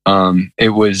 it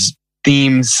was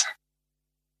themes,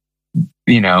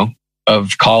 you know,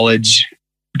 of college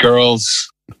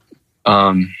girls,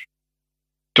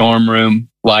 dorm room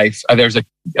life. There's a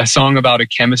song about a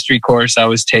chemistry course I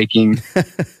was taking,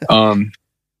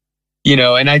 you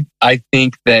know, and I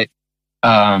think that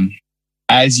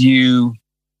as you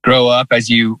grow up, as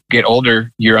you get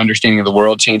older, your understanding of the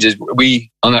world changes.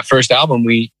 On that first album,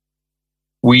 we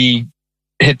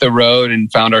hit the road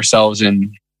and found ourselves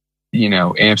in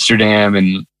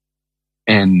Amsterdam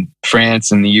and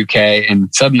France and the UK,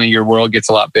 and suddenly your world gets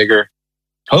a lot bigger.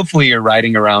 Hopefully you're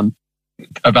writing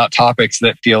about topics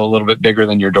that feel a little bit bigger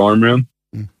than your dorm room,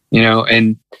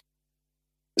 and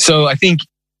so I think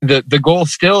the goal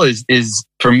still is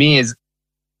for me is,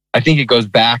 I think it goes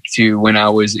back to when I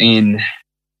was in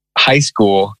high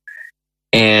school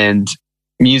and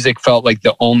music felt like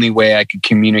the only way I could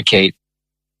communicate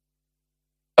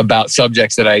about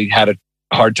subjects that I had a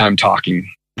hard time talking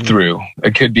through.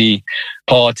 It could be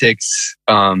politics,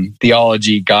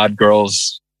 theology, God,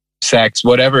 girls, sex,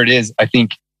 whatever it is. I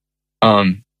think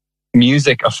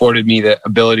music afforded me the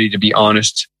ability to be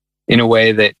honest in a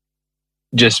way that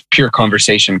just pure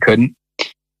conversation couldn't.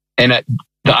 And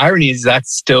the irony is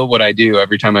that's still what I do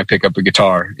every time I pick up a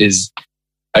guitar. Is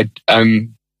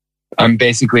I'm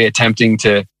basically attempting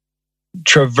to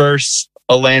traverse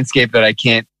a landscape that I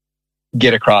can't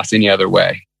get across any other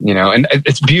way, and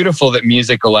it's beautiful that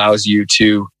music allows you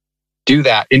to do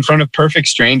that in front of perfect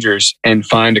strangers and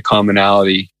find a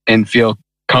commonality and feel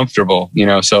comfortable,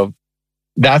 so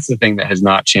that's the thing that has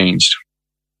not changed.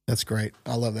 That's great.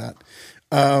 I love that.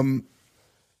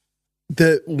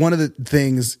 One of the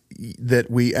things that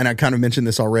and I kind of mentioned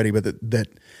this already, but that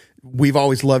we've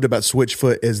always loved about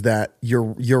Switchfoot is that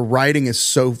your writing is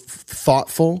so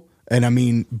thoughtful. And I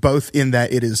mean, both in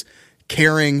that it is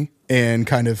caring and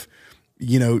kind of,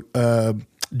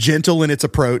 gentle in its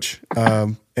approach.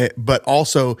 But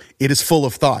also it is full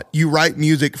of thought. You write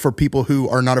music for people who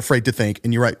are not afraid to think,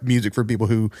 and you write music for people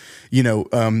who,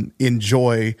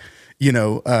 enjoy,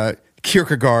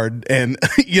 Kierkegaard and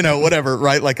whatever,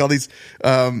 right? Like all these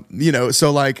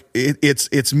so like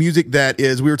it's music that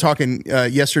is, we were talking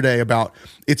yesterday about,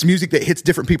 it's music that hits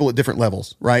different people at different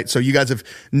levels, right? So you guys have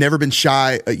never been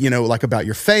shy like about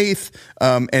your faith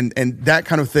and that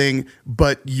kind of thing,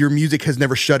 but your music has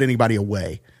never shut anybody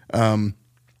away.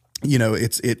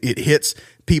 It hits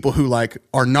people who like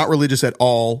are not religious at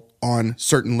all on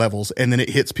certain levels, and then it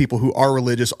hits people who are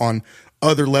religious on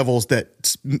other levels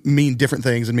that mean different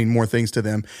things and mean more things to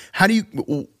them. How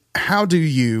do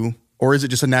you, or is it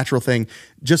just a natural thing,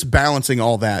 just balancing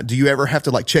all that? Do you ever have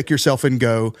to like check yourself and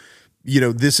go,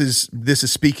 this is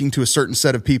speaking to a certain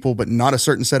set of people, but not a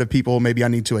certain set of people. Maybe I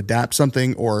need to adapt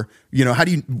something, or, how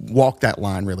do you walk that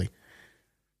line really?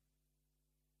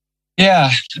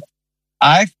 Yeah.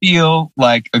 I feel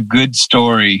like a good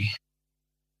story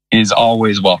is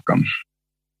always welcome.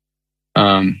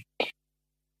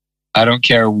 I don't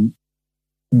care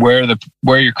where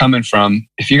you're coming from.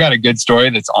 If you got a good story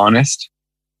that's honest,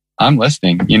 I'm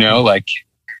listening, like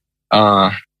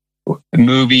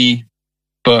movie,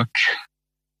 book,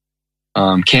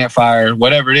 campfire,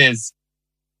 whatever it is.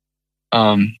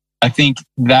 I think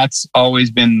that's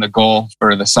always been the goal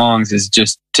for the songs, is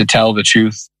just to tell the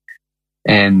truth.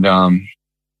 And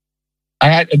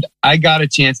I got a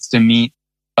chance to meet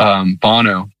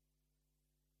Bono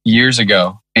years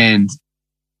ago, and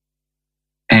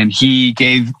he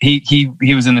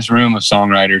was in this room of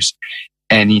songwriters,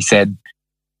 and he said,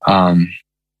 God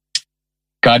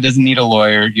doesn't need a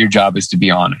lawyer. Your job is to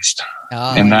be honest.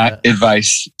 Oh, and that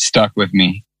advice stuck with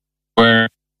me, where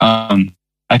I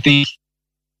think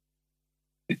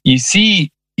you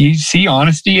see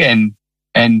honesty, and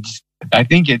I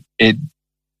think it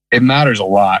matters a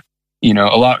lot. A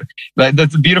lot.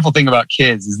 That's the beautiful thing about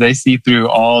kids, is they see through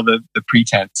all the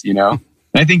pretense, And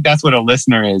I think that's what a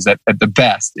listener is at the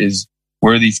best, is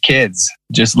we're these kids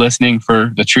just listening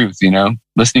for the truth,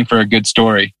 listening for a good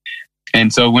story.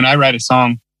 And so when I write a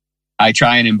song, I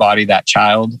try and embody that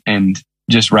child and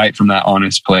just write from that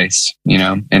honest place,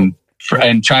 and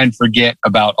try and forget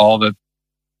about all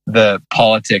the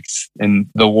politics and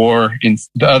the war and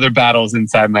the other battles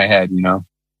inside my head,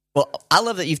 Well, I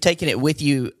love that you've taken it with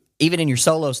you, even in your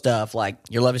solo stuff, like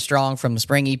Your Love Is Strong from the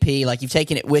Spring EP. Like, you've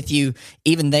taken it with you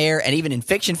even there, and even in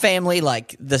Fiction Family,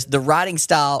 like the writing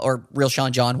style, or Real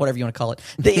Sean John, whatever you want to call it.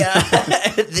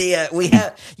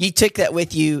 You took that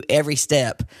with you every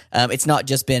step. It's not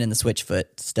just been in the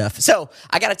Switchfoot stuff. So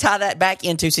I got to tie that back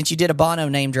into, since you did a Bono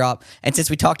name drop, and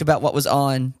since we talked about what was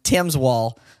on Tim's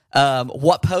wall,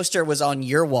 what poster was on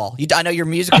your wall? I know your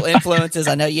musical influences.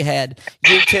 I know you had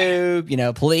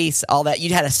YouTube, Police, all that.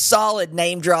 You had a solid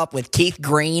name drop with Keith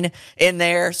Green in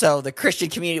there. So the Christian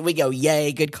community, we go,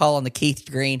 yay, good call on the Keith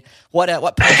Green. What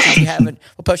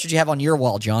poster did you have on your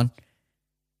wall, John?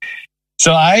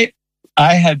 So I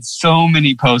had so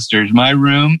many posters. My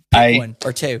room, one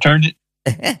or two. Turned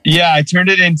it. Yeah, I turned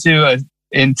it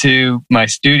into my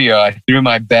studio. I threw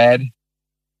my bed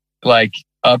like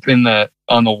up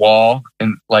on the wall,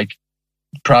 and like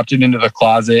propped it into the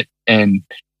closet, and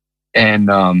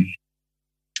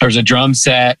there was a drum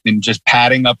set and just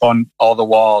padding up on all the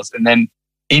walls. And then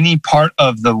any part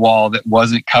of the wall that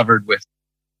wasn't covered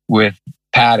with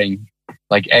padding,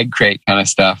 like egg crate kind of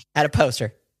stuff, Had a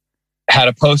poster.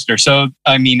 So,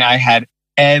 I mean, I had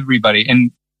everybody,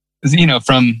 and,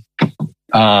 from,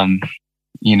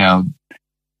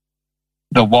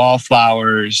 the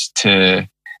wallflowers to,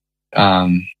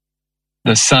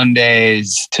 the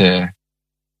Sundays to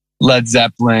Led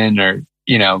Zeppelin or,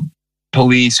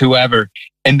 Police, whoever.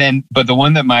 And then, but the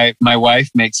one that my wife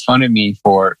makes fun of me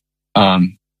for,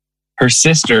 her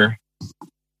sister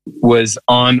was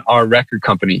on our record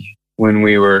company when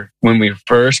we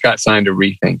first got signed to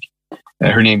Rethink.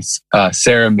 Her name's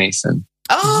Sarah Mason.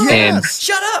 Oh, Yes.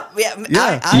 shut up! Yeah,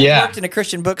 Yeah. I worked in a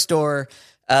Christian bookstore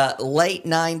late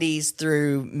 '90s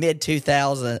through mid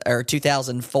 2000 or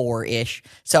 2004 ish.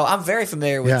 So I'm very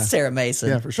familiar with Yeah. Sarah Mason.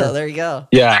 Yeah, for sure. So there you go.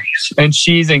 Yeah. And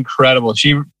she's incredible.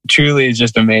 She truly is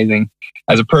just amazing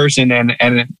as a person and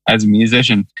as a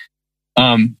musician.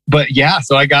 But yeah,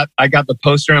 so I got the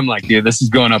poster. I'm like, dude, this is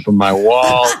going up on my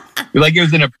wall. Like it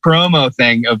was in a promo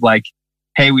thing of like,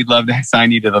 hey, we'd love to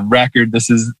sign you to the record.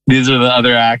 These are the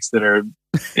other acts that are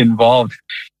involved.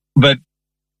 But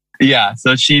yeah,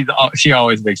 so she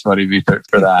always makes fun of me for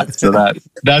that. So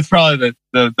that's probably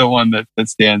the one that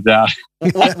stands out.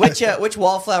 Which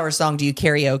Wallflower song do you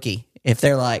karaoke? If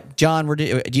they're like, John, do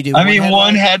you do? I mean,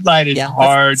 one headlight is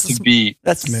hard that's to beat.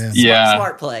 That's Yeah.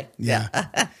 smart play. Yeah.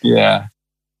 Yeah.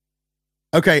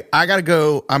 Okay, I'm going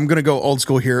to go old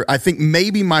school here. I think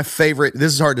maybe my favorite,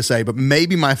 this is hard to say, but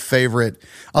maybe my favorite,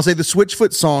 I'll say the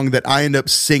Switchfoot song that I end up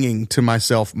singing to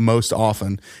myself most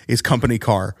often is Company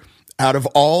Car. Out of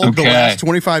all the last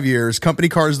 25 years, Company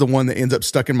Car is the one that ends up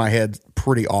stuck in my head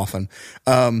pretty often.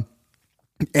 And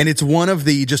it's one of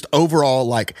the just overall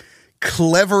like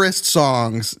cleverest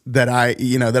songs that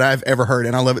I've ever heard.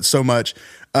 And I love it so much.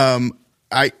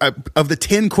 I of the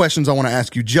 10 questions I want to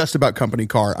ask you just about Company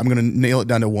Car, I'm going to nail it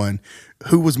down to one.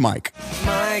 Who was Mike?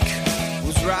 Mike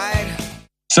was right.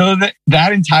 So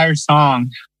that entire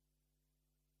song,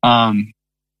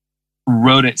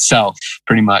 wrote itself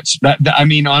pretty much. I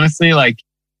mean, honestly, like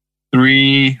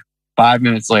 5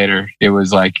 minutes later, it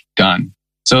was like done.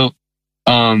 So,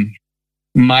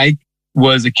 Mike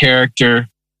was a character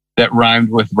that rhymed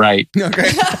with right. Okay.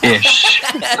 Ish.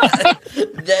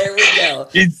 There we go.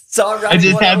 I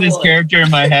just had this character in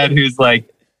my head who's like,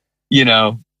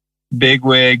 big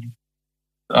wig,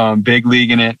 big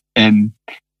league in it, and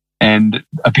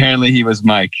apparently he was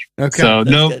Mike. Okay. So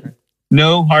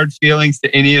no hard feelings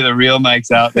to any of the real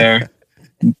Mikes out there.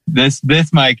 This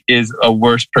Mike is a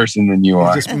worse person than you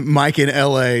are. Just Mike in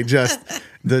LA, just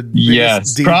the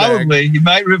yes, probably. He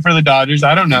might root for the Dodgers.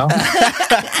 I don't know.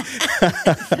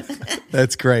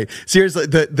 That's great. Seriously,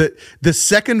 the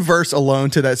second verse alone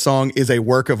to that song is a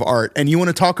work of art. And you want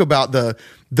to talk about the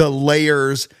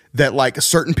layers that like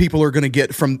certain people are going to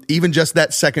get from even just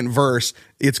that second verse.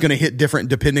 It's going to hit different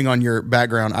depending on your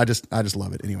background. I just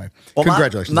love it. Anyway, well,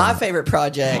 congratulations. My favorite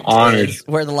project is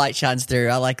Where the Light Shines Through.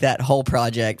 I like that whole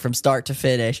project from start to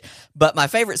finish. But my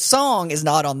favorite song is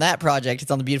not on that project.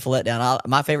 It's on the Beautiful Letdown.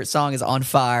 My favorite song is On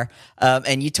Fire.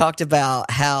 And you talked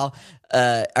about how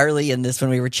early in this when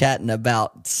we were chatting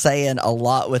about saying a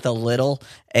lot with a little,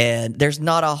 and there's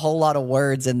not a whole lot of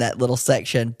words in that little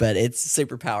section, but it's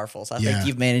super powerful. So I think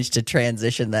you've managed to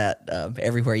transition that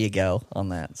everywhere you go on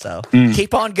that. So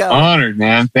keep on going. Honored,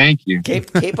 man. Thank you.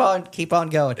 Keep on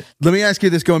going. Let me ask you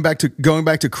this: going back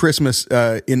to Christmas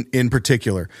in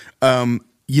particular.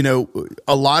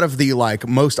 A lot of the like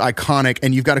most iconic,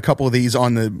 and you've got a couple of these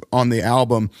on the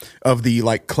album of the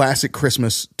like classic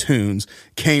Christmas tunes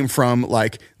came from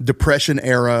like Depression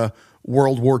era,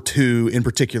 World War II in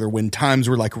particular, when times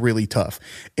were like really tough.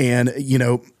 And,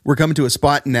 we're coming to a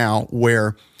spot now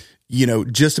where,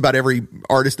 just about every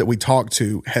artist that we talk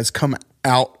to has come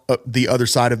out the other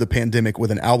side of the pandemic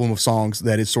with an album of songs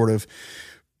that is sort of,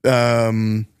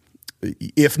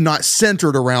 if not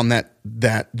centered around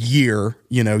that year,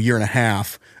 year and a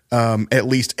half, at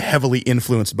least heavily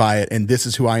influenced by it. And this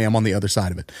is who I am on the other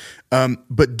side of it.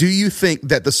 But do you think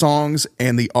that the songs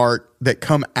and the art that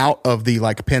come out of the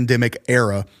like pandemic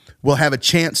era will have a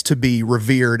chance to be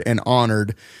revered and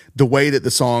honored the way that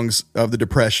the songs of the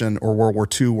Depression or World War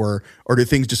II were, or do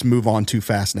things just move on too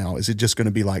fast now? Is it just going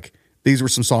to be like, these were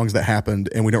some songs that happened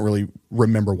and we don't really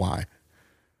remember why?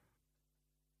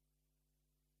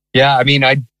 Yeah, I mean,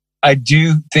 I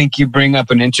do think you bring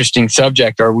up an interesting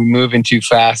subject. Are we moving too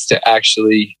fast to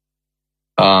actually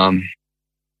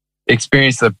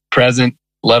experience the present,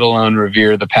 let alone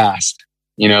revere the past?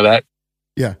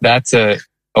 That's a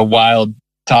wild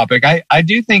topic. I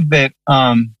do think that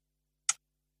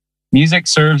music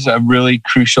serves a really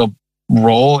crucial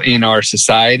role in our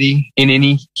society. In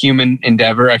any human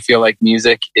endeavor, I feel like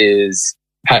music has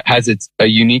a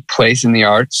unique place in the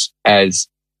arts as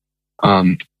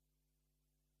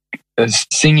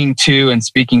singing to and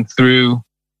speaking through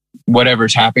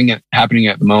whatever's happening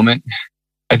at the moment.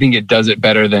 I think it does it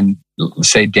better than,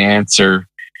 say, dance or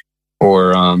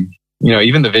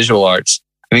even the visual arts.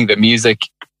 I think that music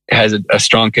has a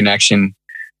strong connection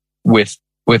with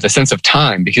a sense of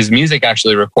time, because music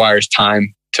actually requires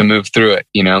time to move through it.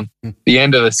 The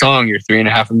end of the song, you're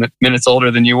 3.5 minutes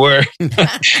older than you were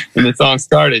when the song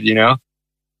started,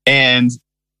 And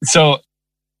so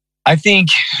I think,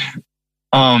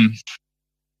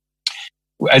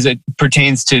 as it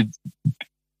pertains to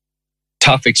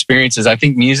tough experiences, I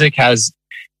think music has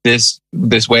this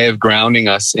way of grounding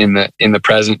us in the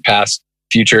present, past,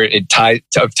 future,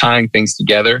 of tying things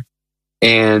together.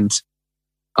 And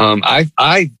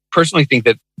I personally think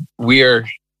that we are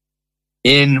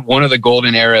in one of the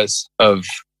golden eras of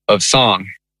song.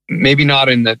 Maybe not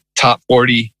in the top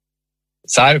 40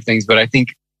 side of things, but I think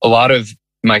a lot of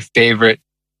my favorite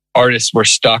artists were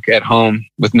stuck at home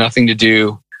with nothing to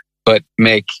do but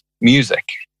make music,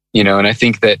 and I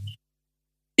think that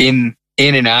in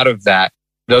and out of that,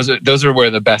 those are where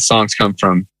the best songs come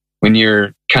from, when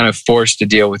you're kind of forced to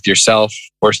deal with yourself,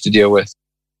 forced to deal with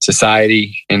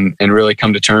society, and really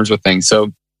come to terms with things.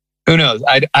 So who knows?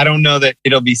 I don't know that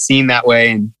it'll be seen that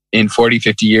way in 40,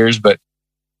 50 years, but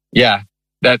yeah,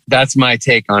 that's my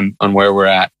take on where we're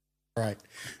at. Right.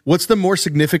 What's the more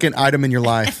significant item in your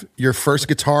life? Your first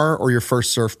guitar or your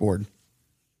first surfboard?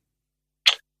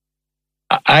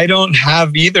 I don't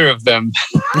have either of them.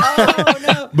 Oh,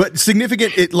 no. But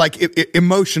significant,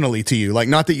 emotionally to you, like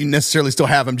not that you necessarily still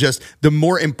have them, just the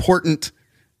more important.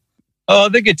 Oh,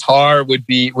 the guitar would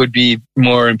be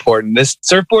more important. This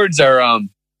surfboards are,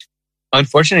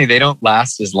 unfortunately, they don't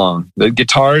last as long. The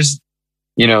guitars,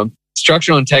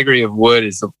 structural integrity of wood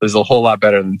is a whole lot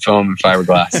better than foam and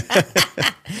fiberglass.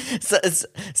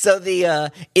 So the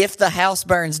if the house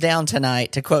burns down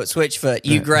tonight, to quote Switchfoot,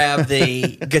 you grab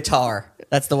the guitar.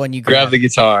 That's the one you grab. Grab the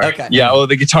guitar. Okay. Yeah. Well,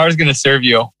 the guitar is going to serve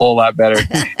you a whole lot better.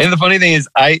 And the funny thing is,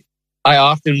 I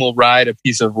often will ride a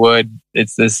piece of wood.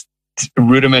 It's this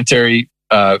rudimentary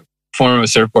form of a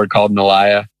surfboard called an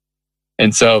alaya,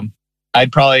 and so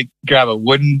I'd probably grab a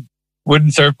wooden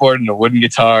surfboard and a wooden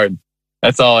guitar, and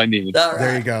that's all I need. All right.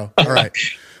 There you go. All right.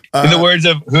 In the words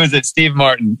of, who is it? Steve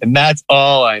Martin. And that's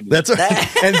all I need.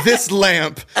 And this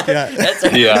lamp. Yeah.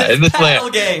 And this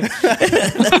lamp. Game.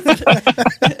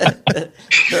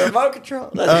 The remote control.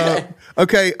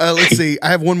 Okay. Let's see.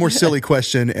 I have one more silly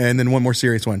question and then one more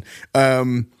serious one.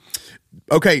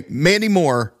 Okay. Mandy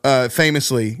Moore,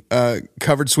 famously,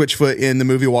 covered Switchfoot in the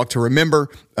movie Walk to Remember.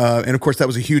 And of course that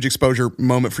was a huge exposure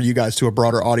moment for you guys to a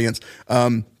broader audience.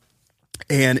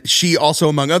 And she also,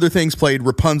 among other things, played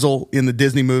Rapunzel in the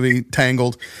Disney movie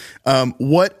Tangled.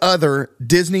 What other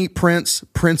Disney prince,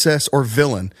 princess, or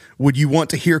villain would you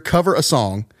want to hear cover a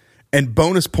song? And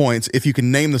bonus points if you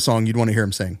can name the song you'd want to hear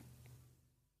him sing.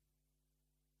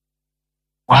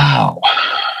 Wow.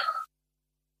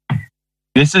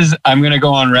 I'm going to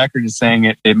go on record as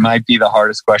saying it might be the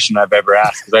hardest question I've ever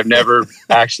asked, because I've never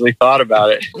actually thought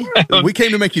about it. We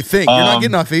came to make you think. You're not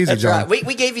getting off easy, That's John. right.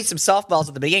 We gave you some softballs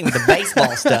at the beginning with the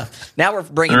baseball stuff. Now we're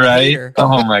bringing the Right? heater.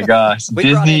 Oh my gosh.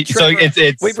 Disney.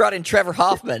 We brought in Trevor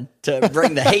Hoffman to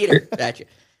bring the heater at you.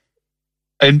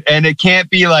 And it can't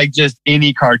be like just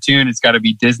any cartoon. It's got to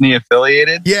be Disney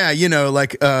affiliated. Yeah, it's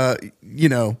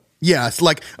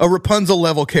like a Rapunzel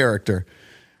level character.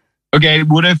 Okay,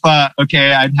 what if I'd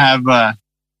have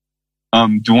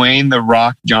Dwayne the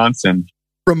Rock Johnson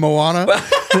from Moana.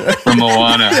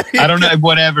 I don't know,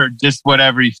 whatever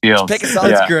he feels. Pick a song.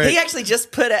 That's great. He actually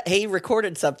just he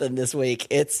recorded something this week.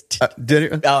 It's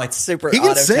did he? Oh, it's super. He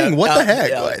can sing. What the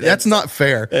heck? That's not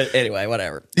fair. Anyway,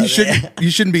 whatever. You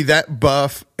shouldn't be that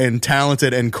buff and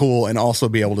talented and cool and also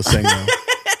be able to sing though.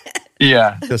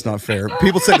 Yeah, that's not fair.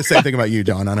 People say the same thing about you,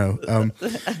 John. I know.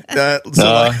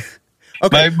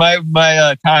 Okay.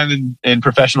 My time in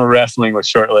professional wrestling was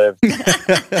short lived.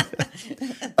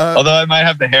 Although I might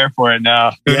have the hair for it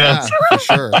now. Who knows? For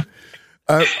sure.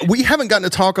 We haven't gotten to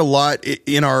talk a lot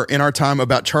in our time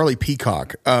about Charlie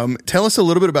Peacock. Tell us a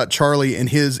little bit about Charlie and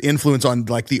his influence on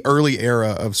like the early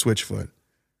era of Switchfoot.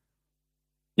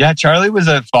 Yeah, Charlie was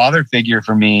a father figure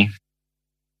for me.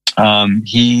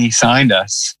 He signed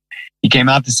us. He came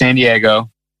out to San Diego.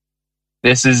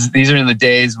 These are in the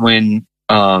days when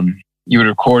you would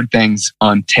record things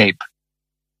on tape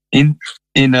in back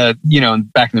in the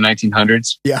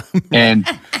 1900s. Yeah. And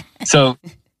so he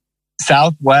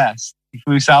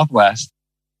flew Southwest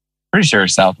pretty sure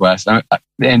Southwest.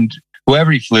 And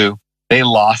whoever he flew, they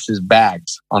lost his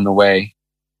bags on the way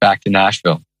back to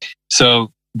Nashville.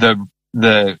 So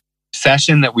the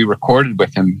session that we recorded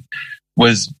with him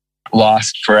was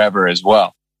lost forever as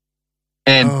well.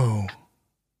 And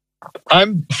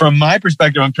from my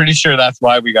perspective, I'm pretty sure that's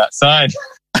why we got signed.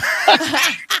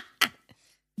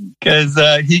 Because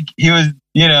he was,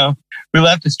 we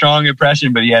left a strong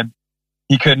impression, but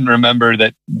he couldn't remember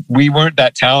that we weren't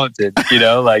that talented,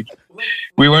 like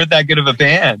we weren't that good of a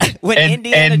band. When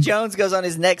Indiana Jones goes on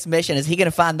his next mission, is he going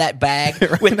to find that bag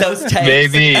with those tapes?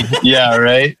 Maybe. Yeah.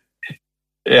 Right.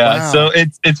 Yeah. Wow. So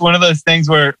it's one of those things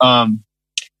where,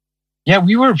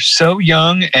 we were so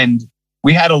young and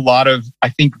we had a lot of, I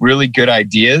think, really good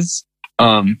ideas.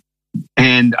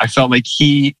 And I felt like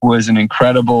he was an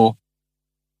incredible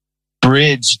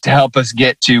bridge to help us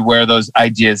get to where those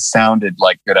ideas sounded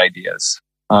like good ideas.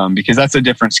 Because that's a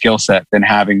different skill set than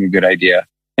having a good idea.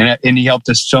 And he helped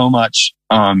us so much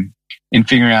in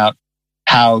figuring out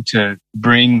how to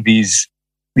bring these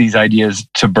ideas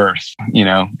to birth,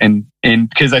 and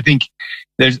because I think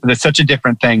there's such a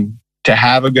different thing to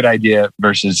have a good idea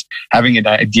versus having an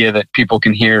idea that people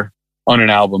can hear on an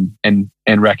album and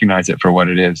recognize it for what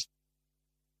it is.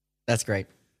 That's great.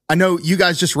 I know you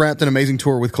guys just wrapped an amazing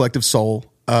tour with Collective Soul.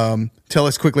 Tell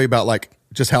us quickly about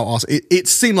just how awesome it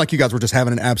seemed like you guys were just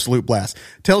having an absolute blast.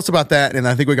 Tell us about that. And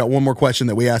I think we got one more question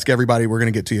that we ask everybody. We're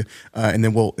going to get to you. And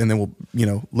then we'll,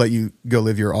 let you go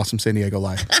live your awesome San Diego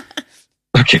life.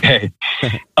 Okay.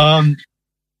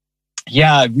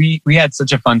 We had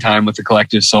such a fun time with the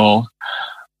Collective Soul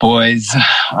boys.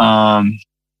 My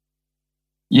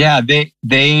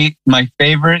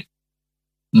favorite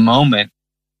moment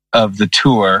of the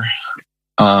tour,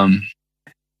 there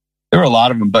were a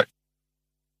lot of them, but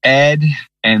Ed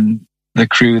and the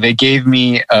crew, they gave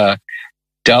me a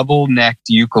double-necked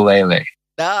ukulele.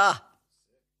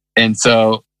 And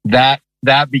so that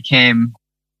became,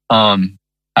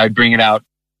 I'd bring it out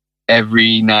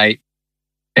every night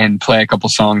and play a couple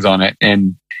songs on it.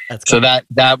 And so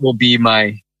that will be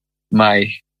my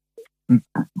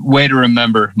way to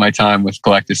remember my time with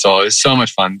Collective Soul. It's so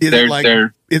much fun. Is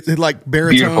it like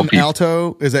baritone,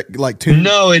 alto? Is that like tuned?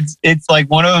 No, it's like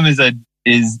one of them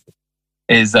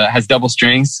has double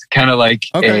strings, kind of like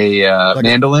a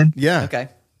mandolin. Yeah. Okay.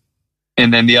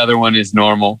 And then the other one is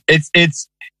normal. It's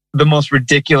the most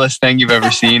ridiculous thing you've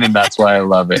ever seen, and that's why I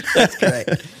love it. That's great.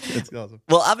 That's awesome.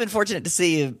 Well, I've been fortunate to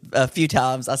see you a few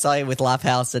times. I saw you with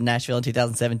Lifehouse in Nashville in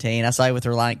 2017. I saw you with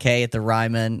Reliant K at the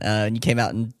Ryman, and you came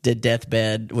out and did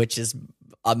Deathbed, which is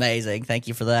amazing. Thank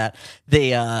you for that.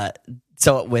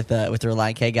 So with the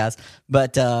Reliant K guys.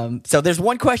 But so there's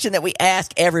one question that we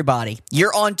ask everybody.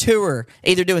 You're on tour,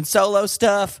 either doing solo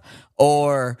stuff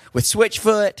or with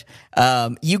Switchfoot.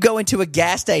 You go into a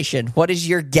gas station. What is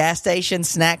your gas station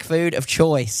snack food of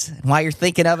choice? And while you're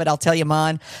thinking of it, I'll tell you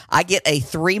mine. I get a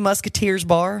 3 Musketeers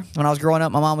bar. When I was growing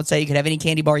up, my mom would say you could have any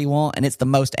candy bar you want, and it's the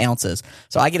most ounces.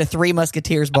 So I get a 3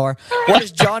 Musketeers bar. What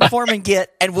does John Foreman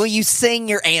get? And will you sing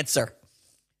your answer?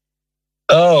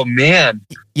 Oh, man.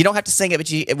 You don't have to sing it,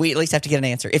 but we at least have to get an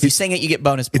answer. If you sing it, you get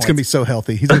bonus points. It's going to be so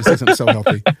healthy. He's going to say something so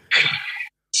healthy.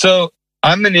 So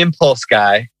I'm an impulse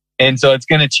guy, and so it's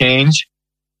going to change.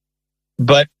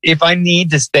 But if I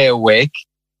need to stay awake,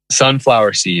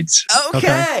 sunflower seeds.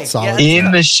 Okay.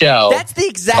 In the shell. That's the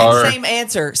exact same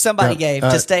answer somebody gave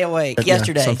to stay awake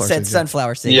yesterday. Said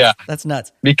sunflower seeds. Yeah. That's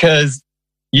nuts. Because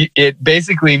it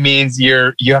basically means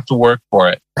you have to work for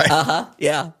it. Right.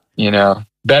 Yeah.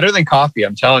 Better than coffee,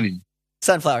 I'm telling you.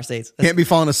 Sunflower seeds. Can't be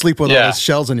falling asleep with all those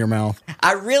shells in your mouth.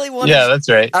 I really wanted. Yeah, that's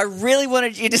right. I really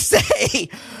wanted you to say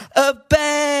a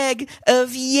bag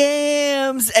of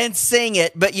yams and sing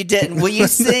it, but you didn't. Will you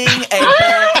sing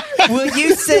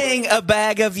a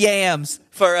bag of yams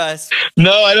for us?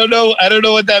 No, I don't know. I don't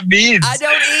know what that means. I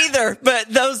don't either. But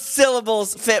those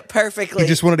syllables fit perfectly. He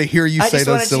just wanted to hear you say those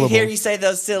syllables. I just wanted to hear you say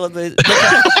those syllables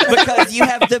because you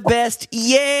have the best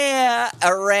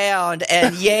around,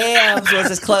 and yams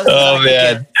was as close as I could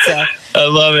get. So. I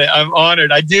love it. I'm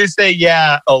honored. I do say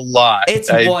a lot. It's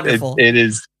wonderful. It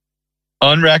is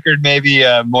on record, maybe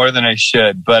more than I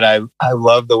should, but I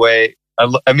love the way.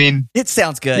 I mean, it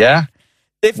sounds good. Yeah.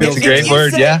 It's a great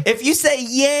word, If you say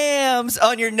yams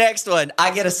on your next one,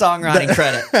 I get a songwriting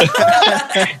credit.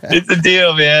 It's a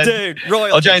deal, man. Dude,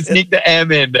 royalties. I'll try and sneak the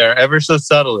M in there ever so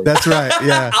subtly. That's right,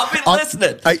 yeah. I'll be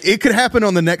listening. It could happen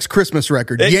on the next Christmas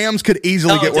record. Yams could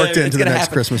easily get worked into the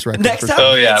next Christmas record. Next time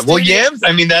well, yams,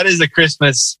 I mean, that is a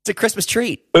Christmas... It's a Christmas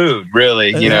treat. Food,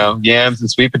 really. Yams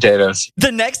and sweet potatoes.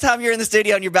 The next time you're in the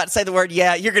studio and you're about to say the word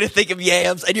you're going to think of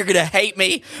yams and you're going to hate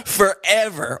me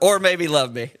forever or maybe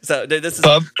love me. So, dude, this is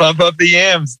Pump up the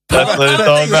yams. That's what it's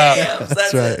all about.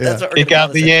 That's right, That's what we're Kick gonna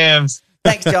out the say. yams.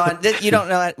 Thanks, John. You don't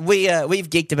know it. We've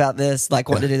geeked about this, like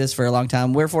wanting to do this for a long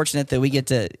time. We're fortunate that we get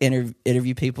to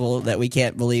interview people that we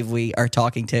can't believe we are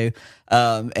talking to,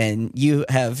 and you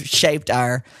have shaped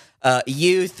our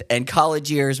youth and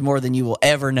college years more than you will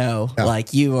ever know. Yeah. Like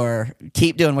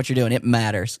keep doing what you're doing. It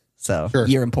matters. So Sure.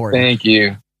 you're important. Thank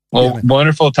you. Well, Yeah.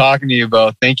 wonderful talking to you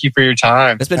both. Thank you for your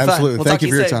time. It's been Absolutely. fun. We'll Thank talk you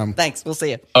to for your soon. time. Thanks. We'll see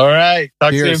you. All right.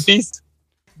 Talk Cheers. soon. Peace.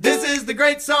 This is the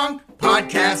Great Song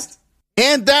Podcast.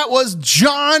 And that was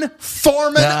John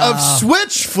Foreman of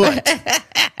Switchfoot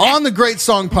on the Great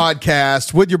Song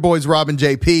Podcast with your boys Rob and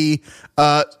JP.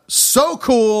 So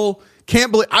cool.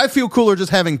 Can't believe I feel cooler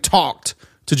just having talked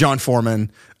to John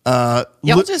Foreman.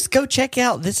 Y'all just go check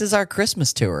out. This is our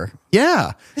Christmas tour.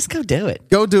 Yeah. Just go do it.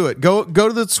 Go do it. Go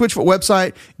to the Switchfoot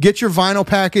website. Get your vinyl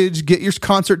package. Get your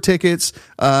concert tickets.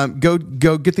 Go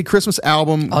get the Christmas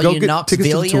album. All go you get tickets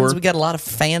to the tour. Knoxvillians, we got a lot of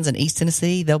fans in East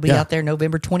Tennessee. They'll be out there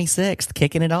November 26th,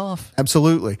 kicking it off.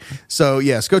 Absolutely. So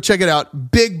yes, go check it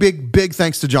out. Big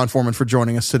thanks to John Foreman for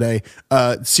joining us today.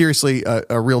 Seriously,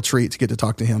 a real treat to get to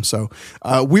talk to him. So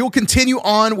we will continue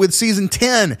on with season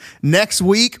 10 next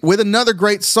week with another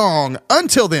great song.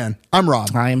 Until then, I'm Rob.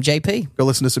 I am JP. Go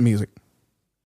listen to some music.